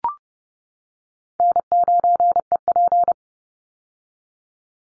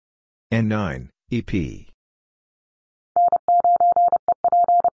 N9, EP.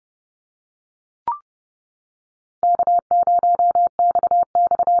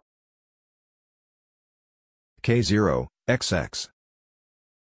 K0, XX.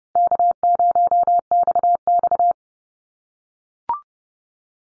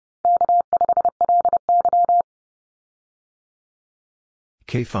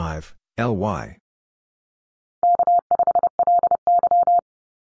 K5, LY.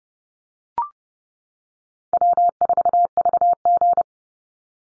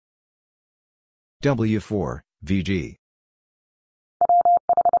 W4, VG.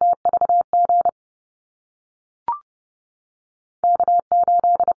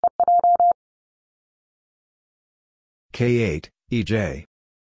 K8, EJ.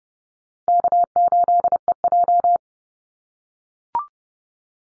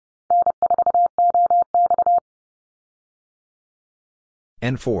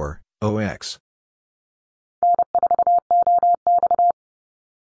 N4, OX.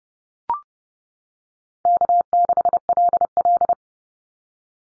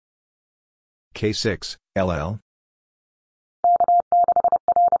 K6, LL.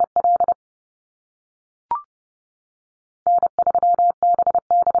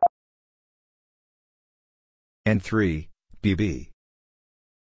 N3, BB.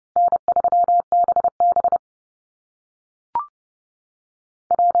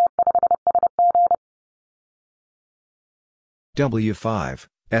 W5,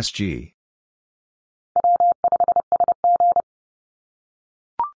 SG.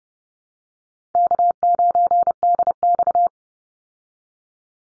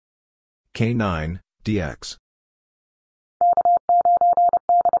 K9, DX.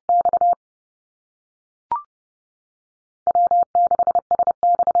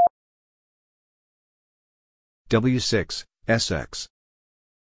 W6, SX.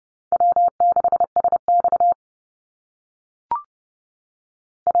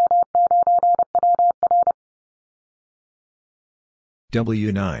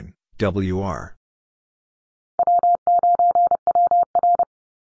 W9, WR.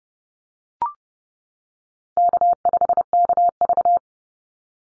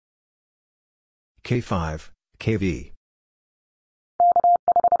 K5, KV.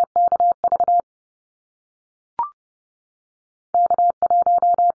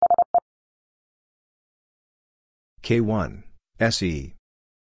 K1, SE.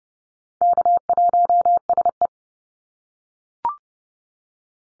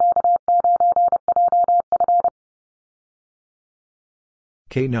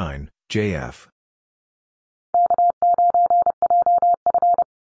 K9, JF.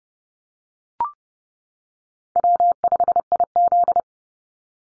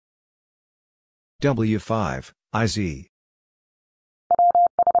 W5, IZ.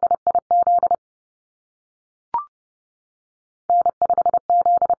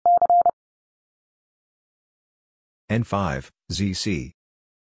 N5, ZC.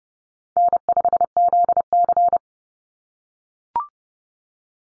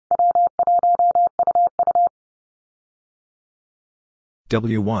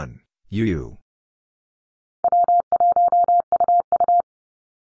 W1, UU.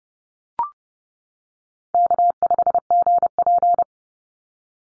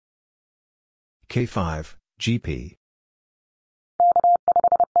 K5, GP.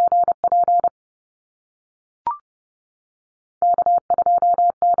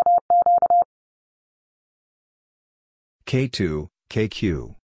 K2,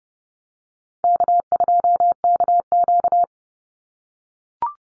 KQ.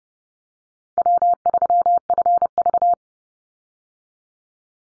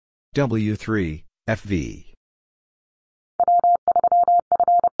 W3, FV.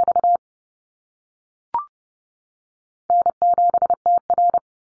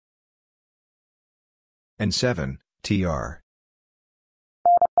 N7, TR.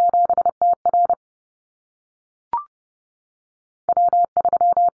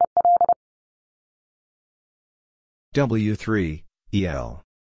 W3, EL.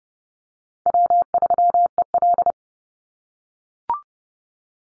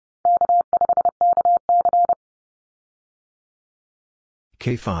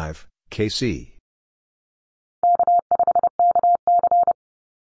 K5, KC.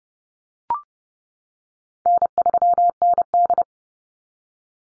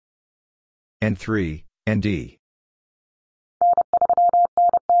 N3, ND.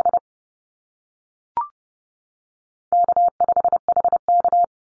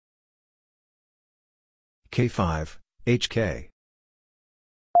 K5, HK.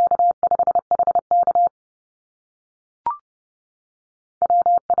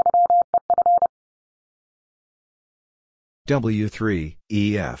 W3,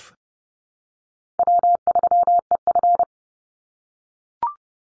 EF.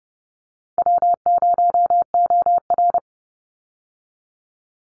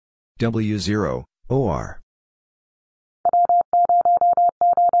 W0, OR.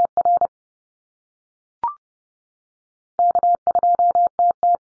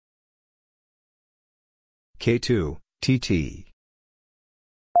 K2, TT.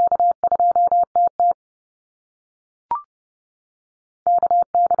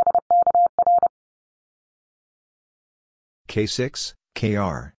 K6,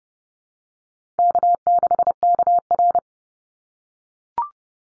 KR.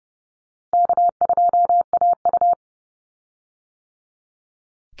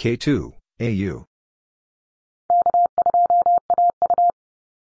 K2, AU.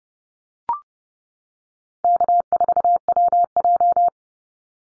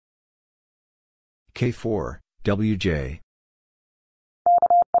 K4, WJ.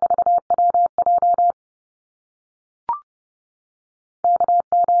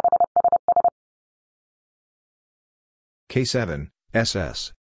 K7,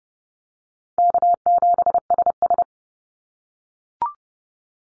 SS.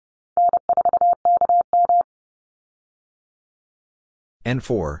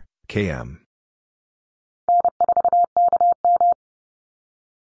 N4, KM.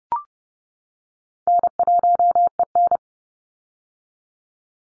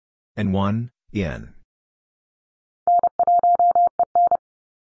 N1, EN.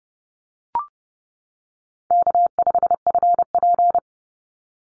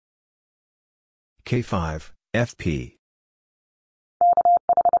 K5, FP.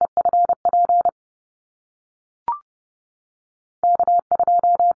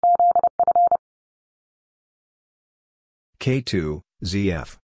 K2,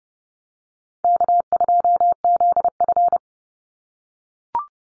 ZF.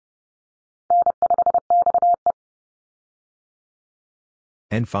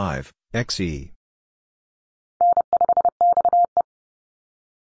 N5, XE.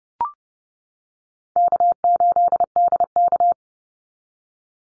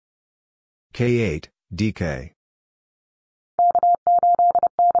 K8, DK.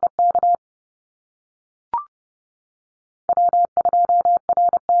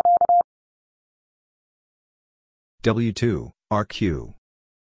 W2, RQ.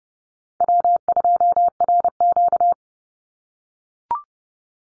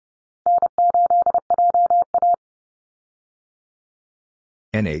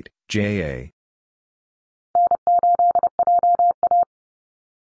 N8, JA.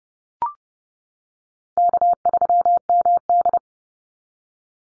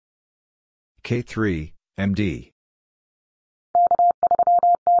 K3, MD.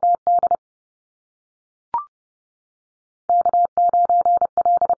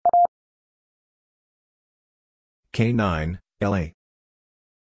 K9, LA.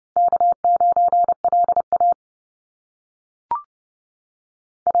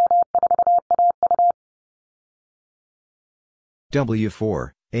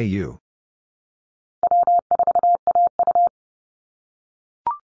 W4, AU.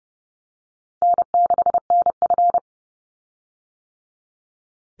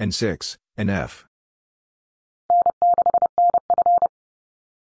 N6, NF.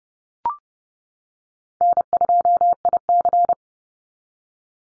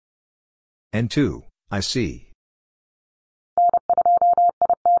 N2, IC.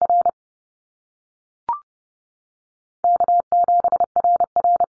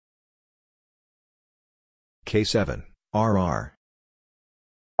 K7, RR.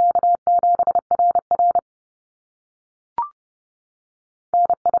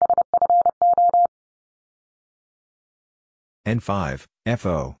 N5,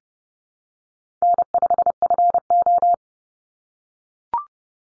 FO.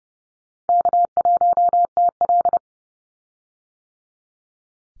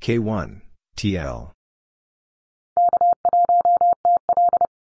 K1, TL.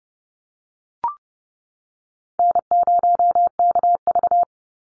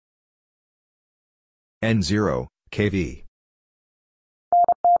 N0, KV.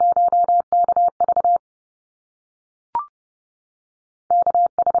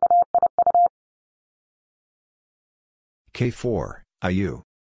 K4, IU.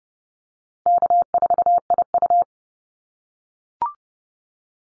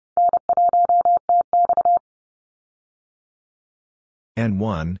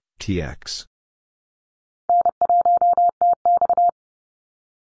 N1, TX.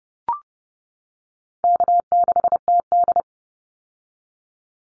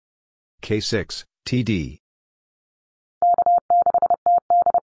 K6, TD.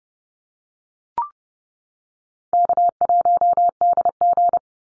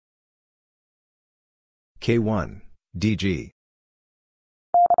 K1, DG.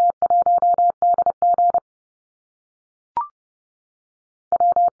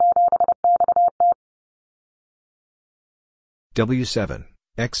 W7,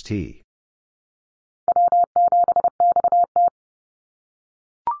 XT.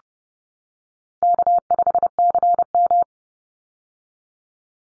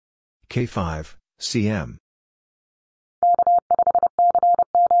 K5, CM.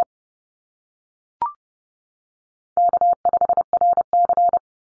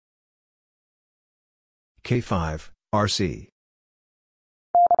 K5, RC.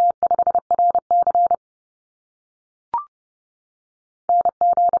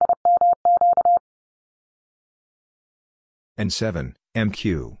 N7,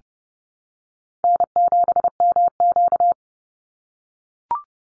 MQ.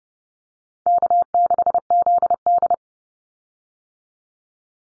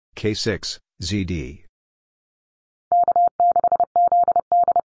 K6, ZD.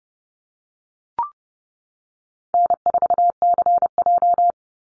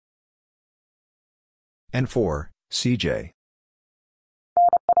 N4, CJ.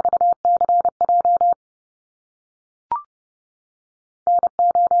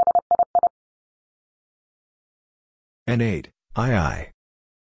 N8, II.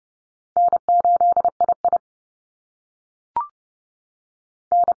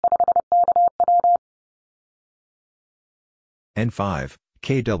 N5,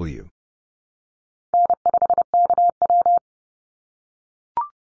 KW.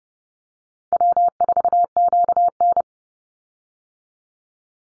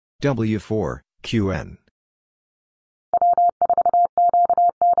 W4, QN.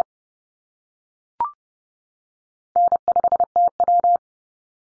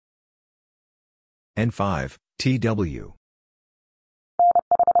 N5, TW.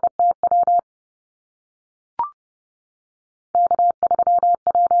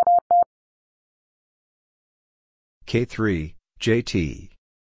 K3, JT.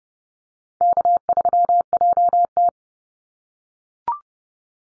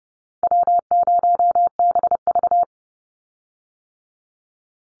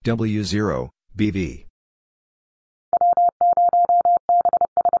 W0, BV.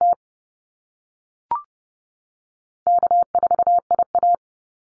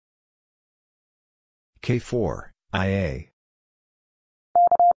 K4, IA.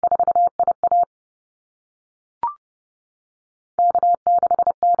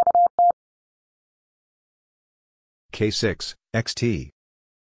 K6, XT.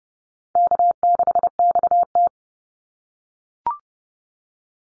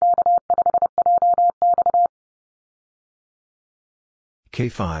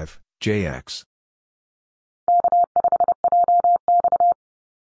 K5, JX.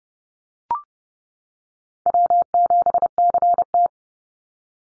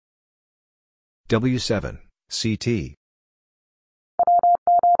 W7, CT.